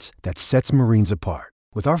resilience that sets Marines apart.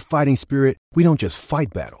 With our fighting spirit, we don't just fight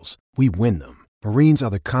battles, we win them. Marines are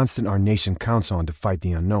the constant our nation counts on to fight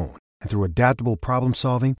the unknown. And through adaptable problem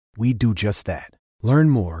solving, we do just that.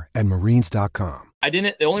 Learn more at marines.com.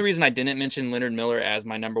 The only reason I didn't mention Leonard Miller as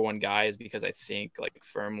my number one guy is because I think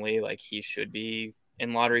firmly he should be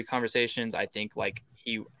in lottery conversations. I think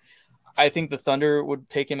the Thunder would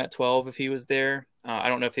take him at 12 if he was there. I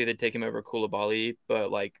don't know if they'd take him over Koulibaly,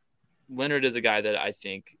 but Leonard is a guy that I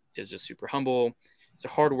think is just super humble. He's a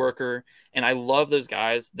hard worker. And I love those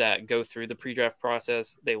guys that go through the pre-draft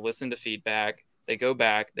process. They listen to feedback, they go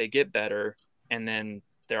back, they get better, and then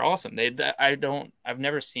they're awesome. I've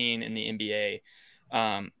never seen in the NBA,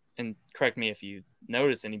 and correct me if you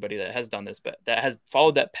notice anybody that has done this, but that has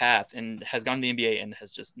followed that path and has gone to the NBA and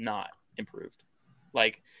has just not improved.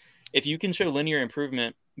 If you can show linear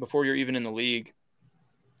improvement before you're even in the league,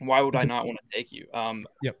 why would I not want to take you?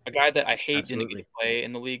 A guy that I hate didn't get to play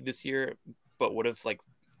in the league this year, but would have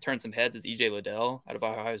turned some heads is EJ Liddell out of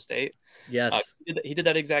Ohio State. Yes. He did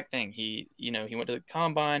that exact thing. He went to the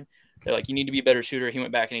combine. They're you need to be a better shooter. He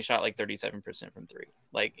went back and he shot 37% from three.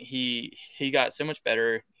 He got so much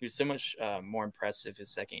better. He was so much more impressive his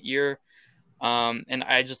second year. And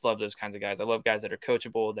I just love those kinds of guys. I love guys that are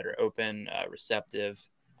coachable, that are open, receptive.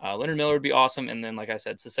 Leonard Miller would be awesome. And then, like I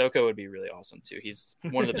said, Sissoko would be really awesome too. He's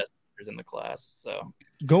one of the best players in the class. So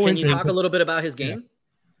can you talk a little bit about his game?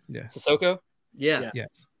 Yeah. Sissoko? Yeah.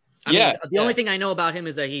 I mean, the only thing I know about him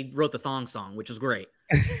is that he wrote the thong song, which was great.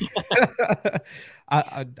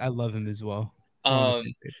 I love him as well. I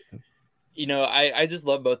just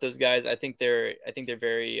love both those guys. I think they're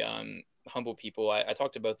very humble people. I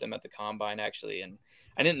talked to both of them at the combine actually, and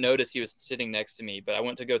I didn't notice he was sitting next to me, but I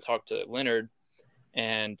went to go talk to Leonard,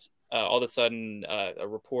 and all of a sudden a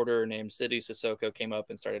reporter named Sidi Sissoko came up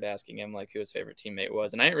and started asking him who his favorite teammate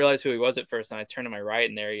was. And I didn't realize who he was at first. And I turned to my right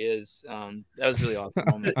and there he is. That was a really awesome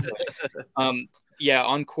moment.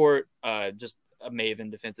 On court, just a maven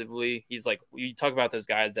defensively. He's you talk about those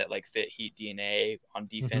guys that fit Heat DNA on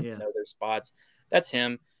defense and know their spots. That's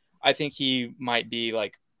him. I think he might be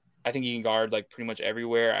I think he can guard pretty much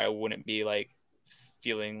everywhere. I wouldn't be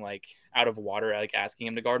feeling out of water, asking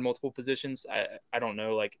him to guard multiple positions. I don't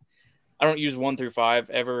know. I don't use 1 through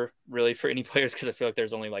 5 ever really for any players because I feel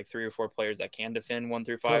there's only 3 or 4 players that can defend 1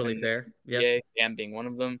 through 5. Totally fair. Yeah, and being one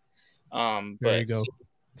of them. There but you go.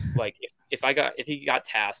 if he got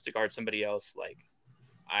tasked to guard somebody else,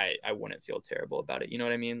 I wouldn't feel terrible about it. You know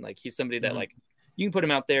what I mean? He's somebody that you can put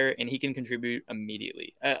him out there and he can contribute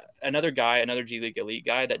immediately. Another G League elite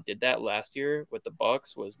guy that did that last year with the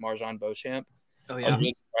Bucks was Marjan Beauchamp. Oh I yeah. was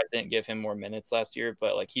really surprised they didn't give him more minutes last year,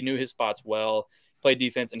 but he knew his spots well, played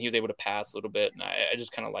defense, and he was able to pass a little bit. And I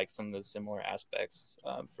just kind of like some of those similar aspects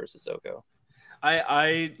for Sissoko.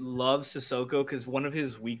 I love Sissoko because one of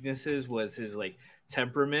his weaknesses was his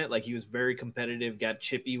temperament. He was very competitive, got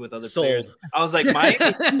chippy with other players. I was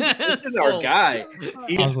this is our guy.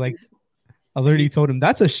 I literally told him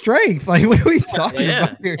that's a strength. What are we talking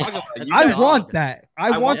about here? I want that.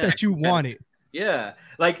 I want that you want it. Yeah.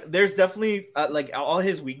 There's definitely all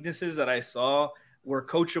his weaknesses that I saw were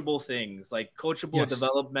coachable things, coachable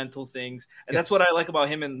developmental things. And that's what I like about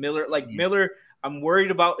him and Miller. Miller, I'm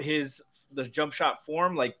worried about the jump shot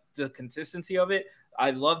form, the consistency of it.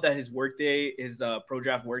 I love that his pro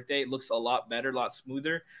draft workday looks a lot better, a lot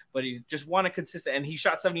smoother, but he just wanted consistent, and he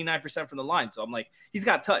shot 79% from the line. So I'm he's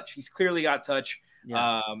got touch. He's clearly got touch.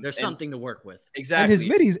 Yeah. There's something to work with. Exactly.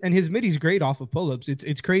 And his middies great off of pull-ups.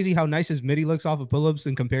 It's crazy how nice his midi looks off of pull-ups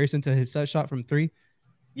in comparison to his set shot from 3.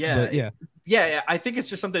 Yeah. Yeah. I think it's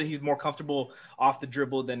just something he's more comfortable off the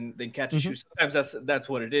dribble than catch and shoot. Sometimes that's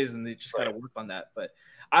what it is, and they just got to work on that. But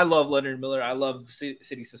I love Leonard Miller. I love Sidi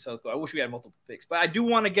Sissoko. I wish we had multiple picks, but I do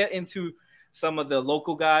want to get into some of the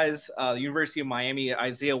local guys. University of Miami,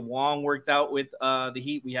 Isaiah Wong worked out with the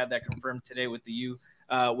Heat. We had that confirmed today with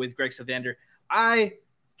with Greg Sylvander. I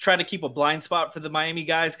try to keep a blind spot for the Miami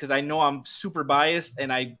guys because I know I'm super biased,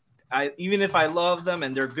 and I even if I love them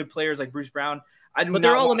and they're good players like Bruce Brown, But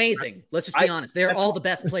they're all amazing. Let's just be honest. They're all the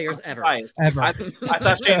best players ever. I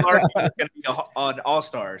thought Shane Larkin was going to be an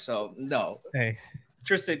all-star. So, no. Hey.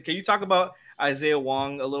 Tristan, can you talk about Isaiah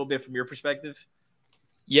Wong a little bit from your perspective?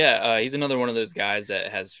 Yeah, he's another one of those guys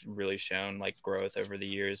that has really shown like growth over the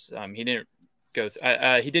years. He didn't go.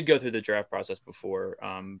 He did go through the draft process before,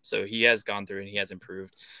 so he has gone through and he has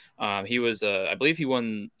improved. He was, I believe, he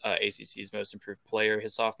won ACC's Most Improved Player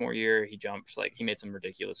his sophomore year. He jumped he made some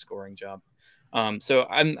ridiculous scoring jump. So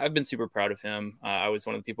I've been super proud of him. I was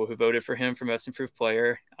one of the people who voted for him for Most Improved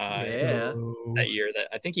Player that year. That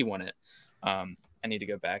I think he won it. I need to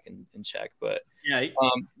go back and check, but he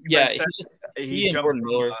jumped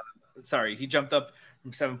Miller. He jumped up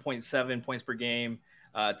from 7.7 points per game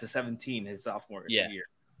to 17 his sophomore year.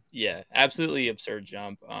 Yeah, absolutely absurd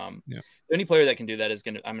jump. Any player that can do that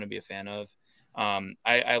I'm gonna be a fan of.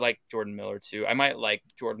 I like Jordan Miller too. I might like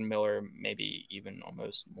Jordan Miller maybe even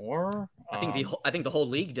almost more. I think the whole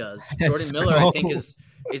league does. Jordan Miller, I think, is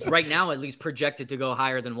right now at least projected to go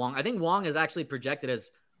higher than Wong. I think Wong is actually projected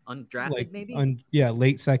as undrafted, maybe.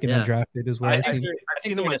 Late second undrafted is what I think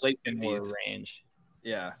they're in a more range.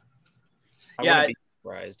 Yeah, I wouldn't be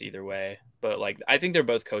surprised either way. But I think they're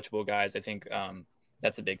both coachable guys. I think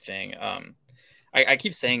that's a big thing. I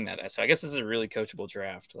keep saying that, so I guess this is a really coachable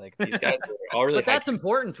draft. These guys are all really. But that's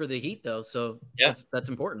important for the Heat, though. So yeah, that's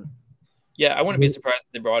important. Yeah, I wouldn't be surprised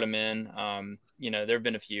if they brought him in. There have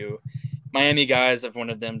been a few Miami guys. I've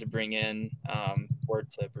wanted them to bring in. Word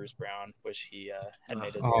to Bruce Brown, wish he had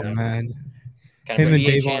made his. Oh man, him and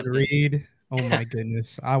Davon Reed. Oh my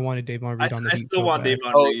goodness, I wanted Davon Reed on the Heat. I still want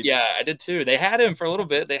Davon Reed. Yeah, I did too. They had him for a little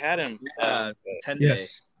bit. They had him 10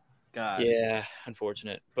 days. God. Yeah,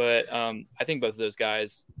 unfortunate. But I think both of those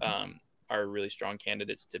guys are really strong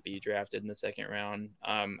candidates to be drafted in the second round.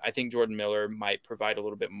 I think Jordan Miller might provide a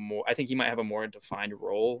little bit more. I think he might have a more defined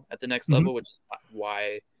role at the next level, which is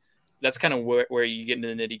why that's kind of where you get into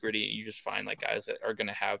the nitty gritty. You just find guys that are going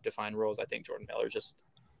to have defined roles. I think Jordan Miller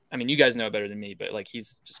you guys know better than me, but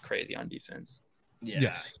he's just crazy on defense. Yeah,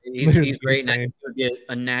 yes. He's great. And I think he would be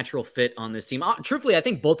a natural fit on this team. Truthfully, I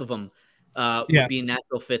think both of them would be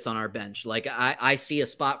natural fits on our bench. I see a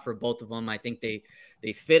spot for both of them. I think they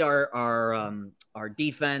fit our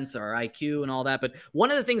defense, our IQ, and all that. But one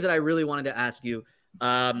of the things that I really wanted to ask you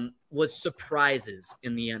was surprises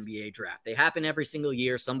in the NBA draft. They happen every single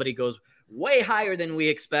year. Somebody goes way higher than we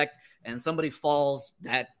expect, and somebody falls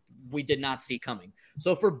that we did not see coming.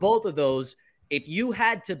 So for both of those, if you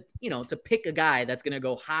had to pick a guy that's going to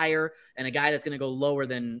go higher and a guy that's going to go lower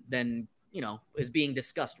than is being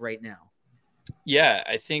discussed right now. Yeah,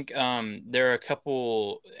 I think there are a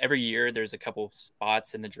couple every year. There's a couple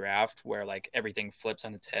spots in the draft where everything flips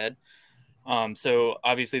on its head. So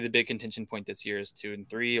obviously the big contention point this year is 2 and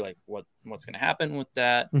 3. What's going to happen with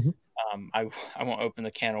that? Mm-hmm. I won't open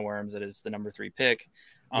the can of worms. That is the number 3 pick.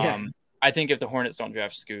 I think if the Hornets don't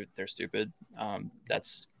draft Scoot, they're stupid.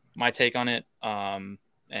 That's my take on it.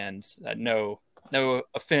 And no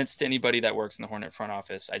offense to anybody that works in the Hornet front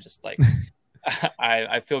office. I just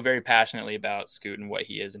I feel very passionately about Scoot and what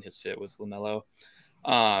he is and his fit with LaMelo.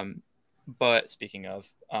 But speaking of,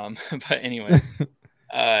 but anyways,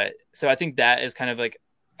 so I think that is kind of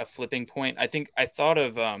a flipping point. I thought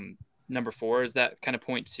of number 4 is that kind of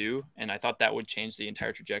point too, and I thought that would change the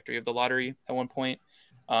entire trajectory of the lottery at one point.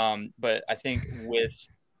 But I think with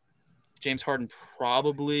James Harden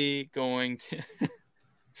probably going to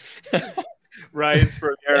Ryan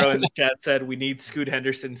Spergaro in the chat said we need Scoot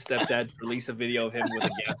Henderson's stepdad to release a video of him with a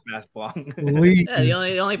gas mask on.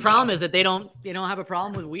 The only problem is that they don't have a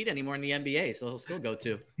problem with weed anymore in the NBA, so he'll still go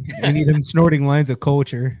to. They need him snorting lines of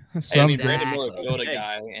culture. Brandon Miller killed a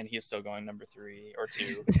guy, and he's still going number 3 or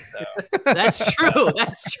 2. So. That's true.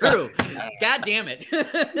 That's true. God damn it.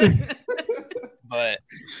 But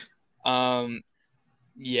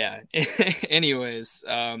yeah. Anyways,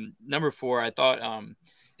 number 4, I thought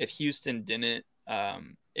if Houston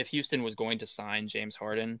was going to sign James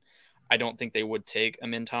Harden, I don't think they would take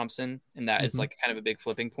Amin Thompson. And that is kind of a big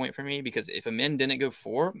flipping point for me, because if Amin didn't go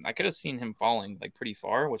 4, I could have seen him falling pretty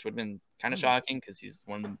far, which would have been kind of shocking because he's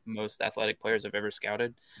one of the most athletic players I've ever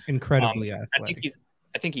scouted. Incredibly athletic.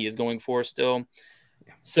 I think he is going 4 still.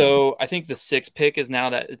 So I think the 6th pick is now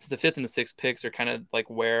that it's the 5th and the 6th picks are kind of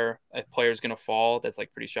where a player is going to fall. That's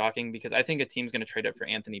pretty shocking, because I think a team's going to trade up for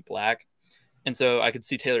Anthony Black. And so I could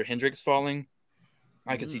see Taylor Hendricks falling.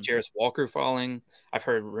 I could see Jarris Walker falling. I've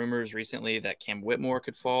heard rumors recently that Cam Whitmore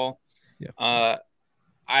could fall. Yeah.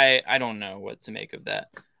 I don't know what to make of that.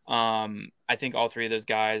 I think all three of those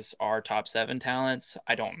guys are top 7 talents.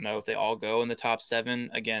 I don't know if they all go in the top 7.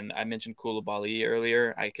 Again, I mentioned Koulibaly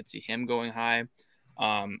earlier. I could see him going high.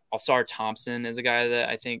 Alsar Thompson is a guy that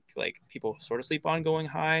I think like people sort of sleep on going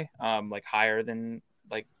high, like higher than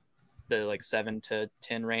like the like 7 to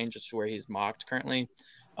 10 range, which is where he's mocked currently.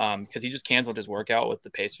 Because he just canceled his workout with the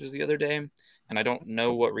Pacers the other day. And I don't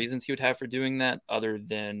know what reasons he would have for doing that other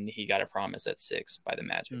than he got a promise at 6 by the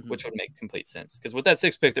Magic, which would make complete sense. Because with that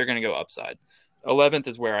 6th pick, they're going to go upside. 11th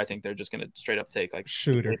is where I think they're just going to straight up take like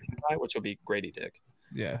shooter, guy, which will be Grady Dick.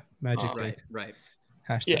 Yeah, Magic right, Dick. right.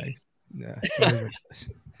 Hashtag. Yeah.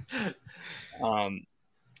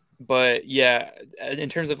 But yeah, in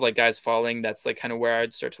terms of like guys falling, that's like kind of where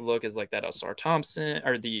I'd start to look is like that Alsar Thompson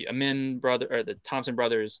or the Amin brother or the Thompson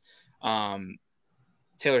brothers,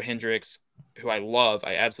 Taylor Hendricks, who I love,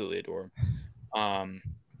 I absolutely adore.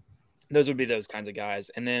 Those would be those kinds of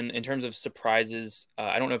guys. And then in terms of surprises,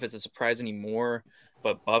 I don't know if it's a surprise anymore,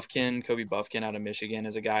 but Kobe Buffkin out of Michigan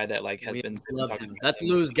is a guy that like has been talking about. That's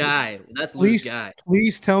Lou's guy. That's Lou's guy.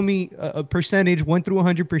 Please tell me a percentage, 1 through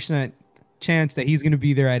 100% chance that he's going to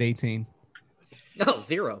be there at 18. No,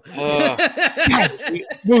 0.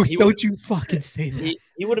 Moose, don't you fucking say that.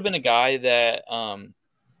 He would have been a guy that,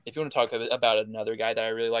 if you want to talk about another guy that I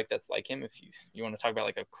really like that's like him, if you want to talk about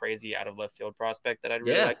like a crazy out of left field prospect that I'd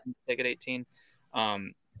really like to take at 18. I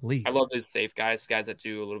love those safe guys that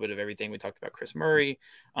do a little bit of everything. We talked about Chris Murray,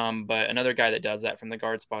 but another guy that does that from the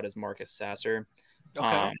guard spot is Marcus Sasser.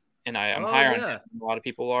 Okay. And I'm higher on him than a lot of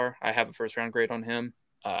people are. I have a first round grade on him.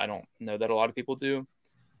 I don't know that a lot of people do,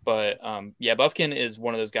 but Buffkin is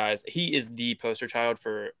one of those guys. He is the poster child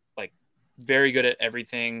for like very good at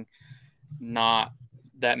everything, not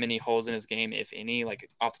that many holes in his game, if any. Like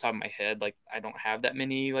off the top of my head, like I don't have that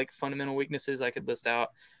many like fundamental weaknesses I could list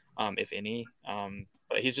out, if any.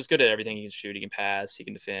 But he's just good at everything. He can shoot, he can pass, he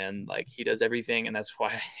can defend. Like he does everything, and that's why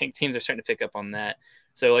I think teams are starting to pick up on that.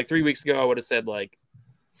 So like 3 weeks ago, I would have said like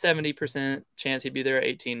 70% chance he'd be there at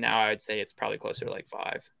 18. Now I would say it's probably closer to like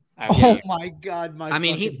 5. My God,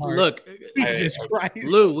 look, Jesus Christ,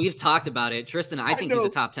 Lou, we've talked about it. Tristan, I think he's a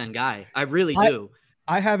top 10 guy. I really do.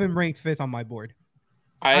 I have him ranked 5th on my board.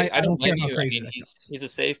 I don't care how crazy he's a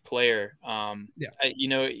safe player. You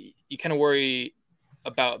kind of worry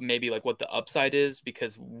about maybe like what the upside is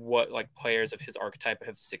because what like players of his archetype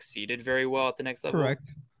have succeeded very well at the next level.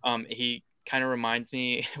 Correct. He kind of reminds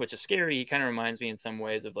me, which is scary. He kind of reminds me in some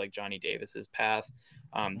ways of like Johnny Davis's path.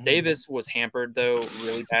 Davis was hampered though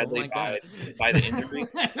really badly by the injury.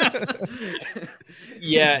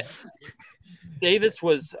 Yeah, Davis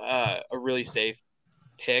was a really safe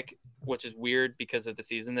pick, which is weird because of the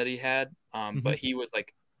season that he had. But he was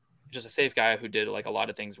like just a safe guy who did like a lot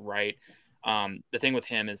of things right. The thing with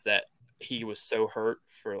him is that he was so hurt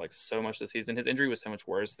for like so much of the season. His injury was so much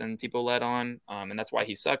worse than people let on. And that's why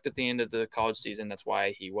he sucked at the end of the college season. That's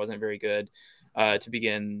why he wasn't very good to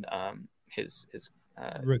begin his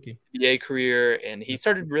rookie NBA career. And he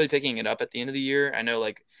started really picking it up at the end of the year. I know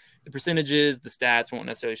like the percentages, the stats won't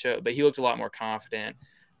necessarily show, but he looked a lot more confident.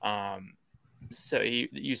 So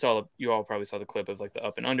you all probably saw the clip of like the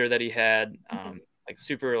up and under that he had, like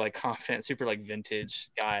super like confident, super like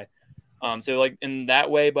vintage guy. So like in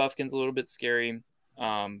that way, Buffkin's a little bit scary.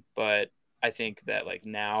 But I think that like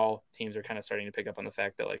now teams are kind of starting to pick up on the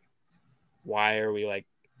fact that like, why are we like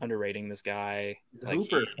underrating this guy? Like,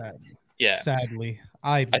 sadly,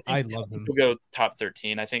 I love him. We'll go top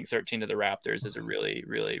 13. I think 13 to the Raptors is a really,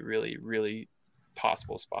 really, really, really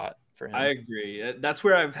possible spot for him. I agree. That's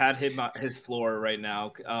where I've had his floor right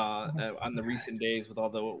now on the recent days with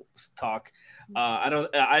all the talk.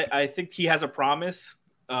 I think he has a promise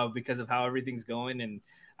because of how everything's going, and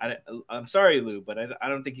I'm sorry, Lou, but I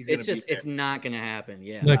don't think he's going to be there. It's not going to happen.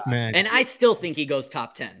 Yeah. Look, man. And I still think he goes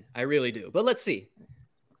top 10. I really do. But let's see.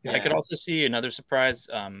 Yeah. I could also see another surprise.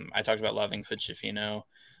 I talked about loving huTWO.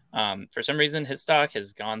 For some reason, his stock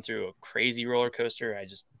has gone through a crazy roller coaster. I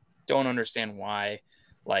just don't understand why.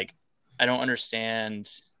 Like, I don't understand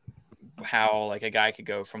how like a guy could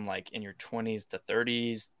go from like in your 20s to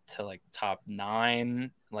 30s to like top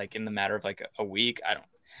 9, like in the matter of like a week. I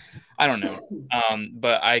don't know.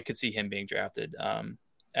 But I could see him being drafted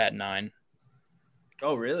at 9.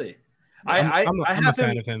 Oh, really? I'm a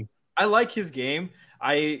fan of him. I like his game.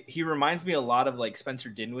 He reminds me a lot of like Spencer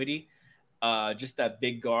Dinwiddie, just that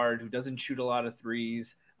big guard who doesn't shoot a lot of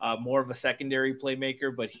threes, more of a secondary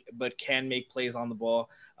playmaker, but can make plays on the ball.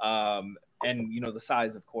 And the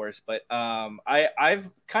size, of course. But I've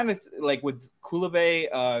kind of like with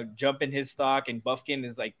Koulibaly jumping his stock, and Buffkin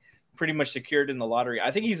is like pretty much secured in the lottery. I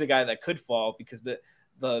think he's a guy that could fall because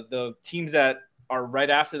the teams that are right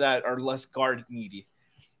after that are less guard needy.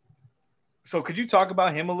 So could you talk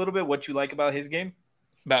about him a little bit? What you like about his game?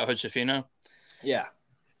 About huTWO? Yeah.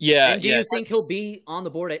 And do you think he'll be on the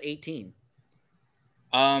board at 18?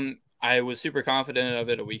 I was super confident of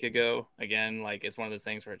it a week ago. Again, like it's one of those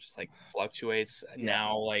things where it just like fluctuates. Yeah.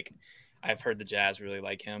 Now, like I've heard the Jazz really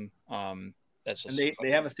like him. That's just and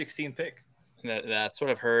they have a 16 pick. That's what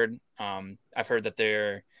I've heard. I've heard that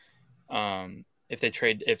they're if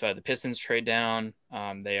the Pistons trade down,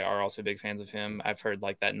 they are also big fans of him. I've heard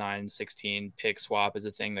like that 9-16 pick swap is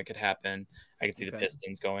a thing that could happen. I could see the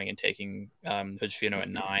Pistons going and taking huTWO at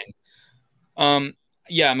 9.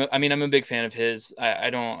 Yeah, I'm a big fan of his. I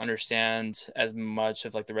don't understand as much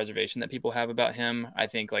of like the reservation that people have about him. I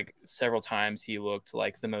think like several times he looked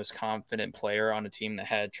like the most confident player on a team that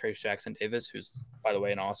had Trace Jackson-Davis, who's by the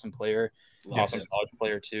way an awesome player, awesome college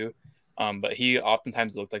player too. But he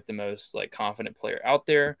oftentimes looked like the most like confident player out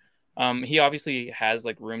there. He obviously has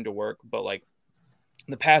like room to work, but like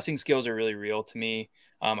the passing skills are really real to me.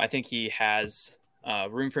 I think he has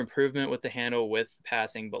room for improvement with the handle, with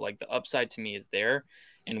passing, but like the upside to me is there.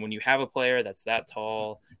 And when you have a player that's that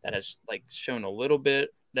tall, that has like shown a little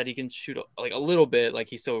bit that he can shoot like a little bit, like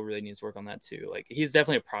he still really needs to work on that too. Like he's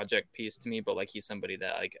definitely a project piece to me, but like he's somebody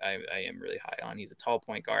that like I am really high on. He's a tall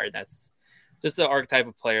point guard. That's just the archetype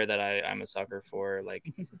of player that I'm a sucker for.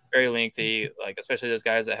 Like very lengthy, like especially those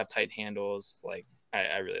guys that have tight handles. Like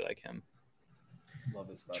I really like him. Love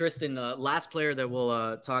his stuff. Tristan, last player that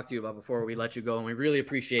we'll talk to you about before we let you go, and we really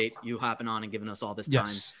appreciate you hopping on and giving us all this time.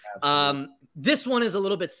 Yes, this one is a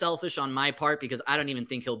little bit selfish on my part because I don't even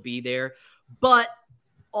think he'll be there. But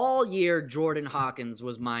all year, Jordan Hawkins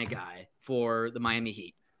was my guy for the Miami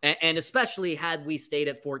Heat. And especially had we stayed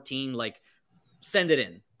at 14, like, send it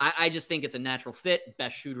in. I just think it's a natural fit,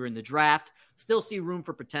 best shooter in the draft, still see room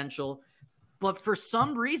for potential. But for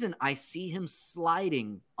some reason, I see him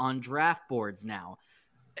sliding on draft boards now.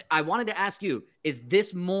 I wanted to ask you, is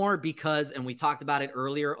this more because, and we talked about it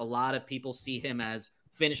earlier, a lot of people see him as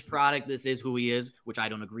finished product. This is who he is, which I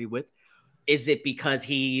don't agree with. Is it because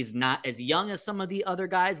he's not as young as some of the other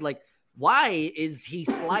guys? Like, why is he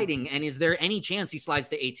sliding? And is there any chance he slides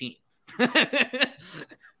to 18?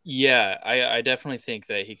 Yeah, I definitely think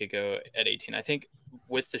that he could go at 18. I think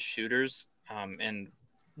with the shooters and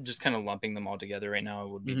just kind of lumping them all together right now, it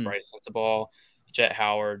would be Bryce Sensabaugh, Jet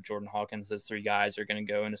Howard, Jordan Hawkins. Those three guys are going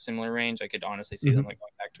to go in a similar range. I could honestly see them like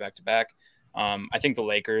going back to back to back. I think the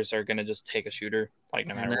Lakers are going to just take a shooter, like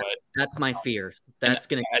no matter what. That's my fear. That's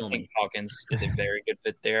going to kill me. I think Hawkins is a very good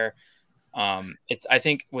fit there. I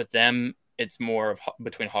think with them, it's more of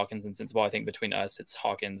between Hawkins and Sensabaugh. I think between us, it's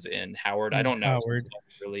Hawkins and Howard. I don't know if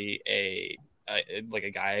Sensabaugh's really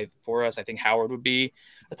a guy for us. I think Howard would be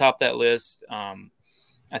atop that list.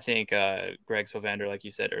 I think Greg Sylvander, like you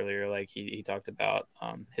said earlier, like he talked about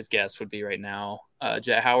his guess would be right now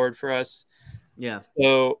Jet Howard for us. Yeah.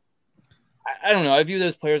 So I don't know. I view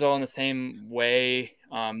those players all in the same way.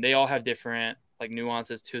 They all have different like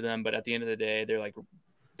nuances to them, but at the end of the day,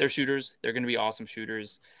 they're shooters. They're going to be awesome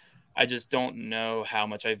shooters. I just don't know how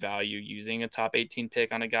much I value using a top 18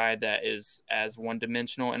 pick on a guy that is as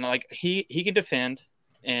one-dimensional. And like he can defend,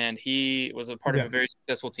 and he was a part of a very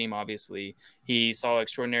successful team. Obviously, he saw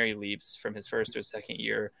extraordinary leaps from his first or second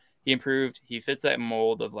year. He improved. He fits that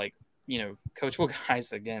mold of like, coachable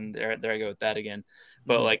guys. Again, there I go with that again.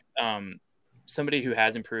 But like somebody who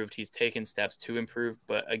has improved, he's taken steps to improve.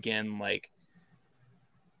 But again, like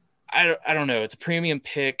I don't know. It's a premium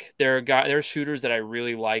pick. There are shooters that I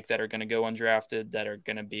really like that are going to go undrafted, that are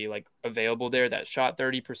going to be like available there, that shot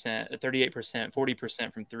 30%, 38%,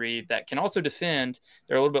 40% from three, that can also defend.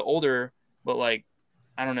 They're a little bit older, but like,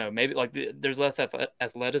 I don't know, maybe like there's less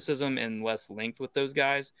athleticism and less length with those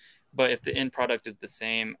guys. But if the end product is the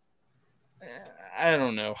same, I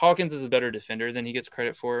don't know. Hawkins is a better defender than he gets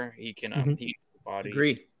credit for. He can he body.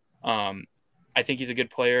 Agreed. I think he's a good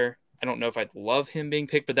player. I don't know if I'd love him being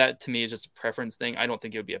picked, but that to me is just a preference thing. I don't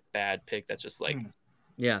think it would be a bad pick. That's just like,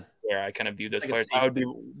 where I kind of view those players.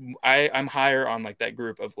 I'm higher on like that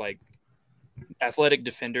group of like athletic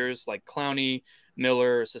defenders like Clowney,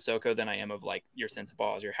 Miller, Sissoko than I am of like your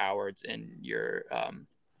Sensabaugh, your Howards, and your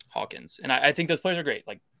Hawkins. And I think those players are great.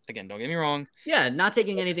 Like, again, don't get me wrong. Yeah, not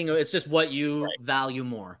taking anything. It's just what you value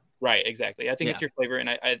more. Right, exactly. I think it's your flavor, and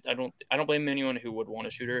I don't blame anyone who would want a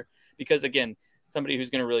shooter because again, somebody who's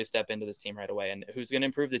going to really step into this team right away and who's going to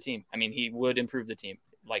improve the team. I mean, he would improve the team.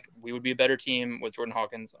 Like we would be a better team with Jordan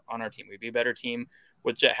Hawkins on our team. We'd be a better team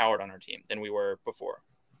with Jet Howard on our team than we were before.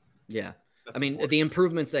 Yeah. That's important. The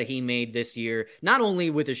improvements that he made this year, not only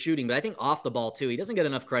with his shooting, but I think off the ball too. He doesn't get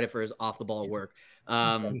enough credit for his off the ball work.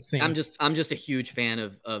 I'm just a huge fan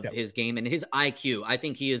of his game and his IQ. I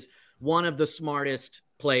think he is one of the smartest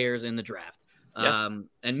players in the draft. Yeah.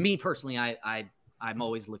 And me personally, I'm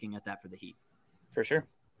always looking at that for the Heat. For sure.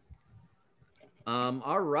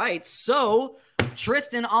 All right. So,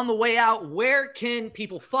 Tristan, on the way out, where can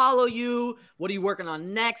people follow you? What are you working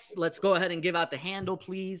on next? Let's go ahead and give out the handle,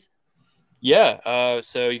 please. Yeah.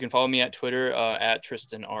 So you can follow me at Twitter at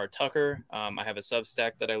Tristan R. Tucker. I have a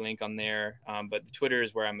Substack that I link on there, but the Twitter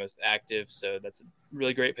is where I'm most active. So that's a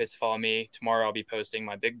really great place to follow me. Tomorrow I'll be posting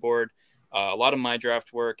my big board. A lot of my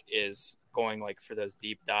draft work is going like for those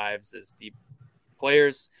deep dives, those deep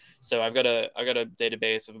players. So I've got a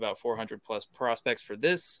database of about 400 plus prospects for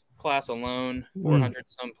this class alone, 400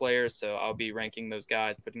 some players. So I'll be ranking those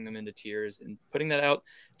guys, putting them into tiers, and putting that out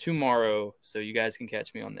tomorrow. So you guys can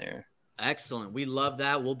catch me on there. Excellent. We love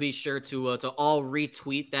that. We'll be sure to all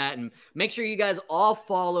retweet that, and make sure you guys all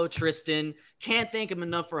follow Tristan. Can't thank him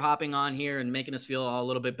enough for hopping on here and making us feel a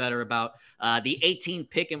little bit better about the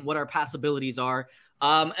 18th pick and what our possibilities are.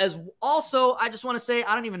 As also, I just want to say,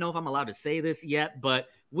 I don't even know if I'm allowed to say this yet, but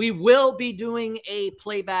we will be doing a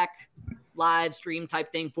playback live stream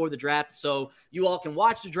type thing for the draft. So you all can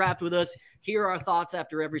watch the draft with us, hear our thoughts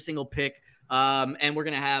after every single pick. And we're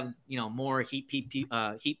going to have, more Heat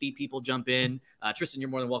Beat people jump in. Tristan, you're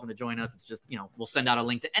more than welcome to join us. It's just, we'll send out a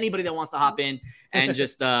link to anybody that wants to hop in and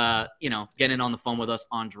just, get in on the phone with us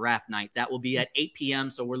on draft night. That will be at 8 p.m.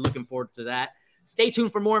 So we're looking forward to that. Stay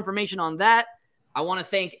tuned for more information on that. I want to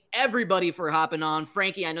thank everybody for hopping on.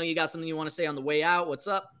 Frankie, I know you got something you want to say on the way out. What's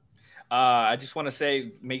up? I just want to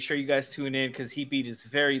say, make sure you guys tune in, because Heat Beat is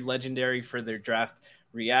very legendary for their draft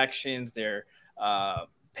reactions, their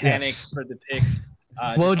panic for the picks.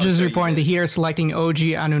 Woj reporting to here selecting OG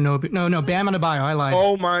Anunoby. No, Bam Adebayo. I lied.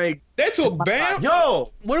 Oh my! They took Bam.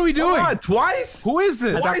 Yo, what are we doing? Twice? Who is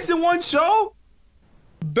this? Twice in one show?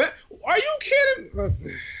 Are you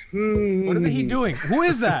kidding? What are he doing? Who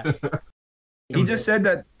is that? He just said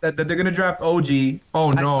that they're gonna draft OG.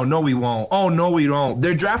 Oh no, we won't. Oh no, we won't.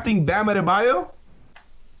 They're drafting Bam Adebayo.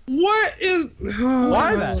 What is?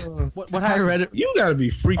 What I read it. You gotta be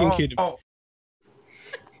freaking kidding me.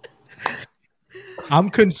 I'm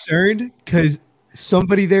concerned because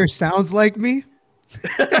somebody there sounds like me.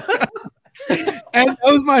 And that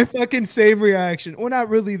was my fucking same reaction. Well, not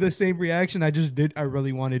really the same reaction. I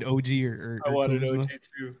really wanted OG or I wanted Kuzma. OG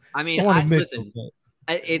too. I mean, listen,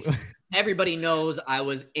 it's everybody knows I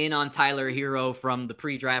was in on Tyler Hero from the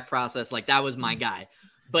pre-draft process. Like, that was my guy.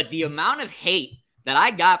 But the amount of hate that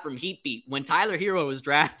I got from Heat Beat when Tyler Hero was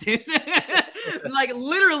drafted, like,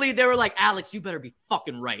 literally, they were like, Alex, you better be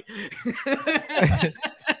fucking right.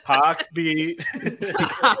 Hawks beat.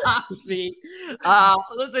 Hawks beat.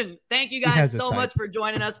 Listen, thank you guys so much for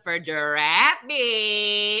joining us for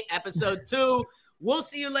DraftBeat episode 2. We'll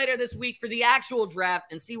see you later this week for the actual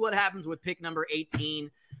draft and see what happens with pick number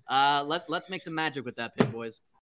 18. Let's make some magic with that pick, boys.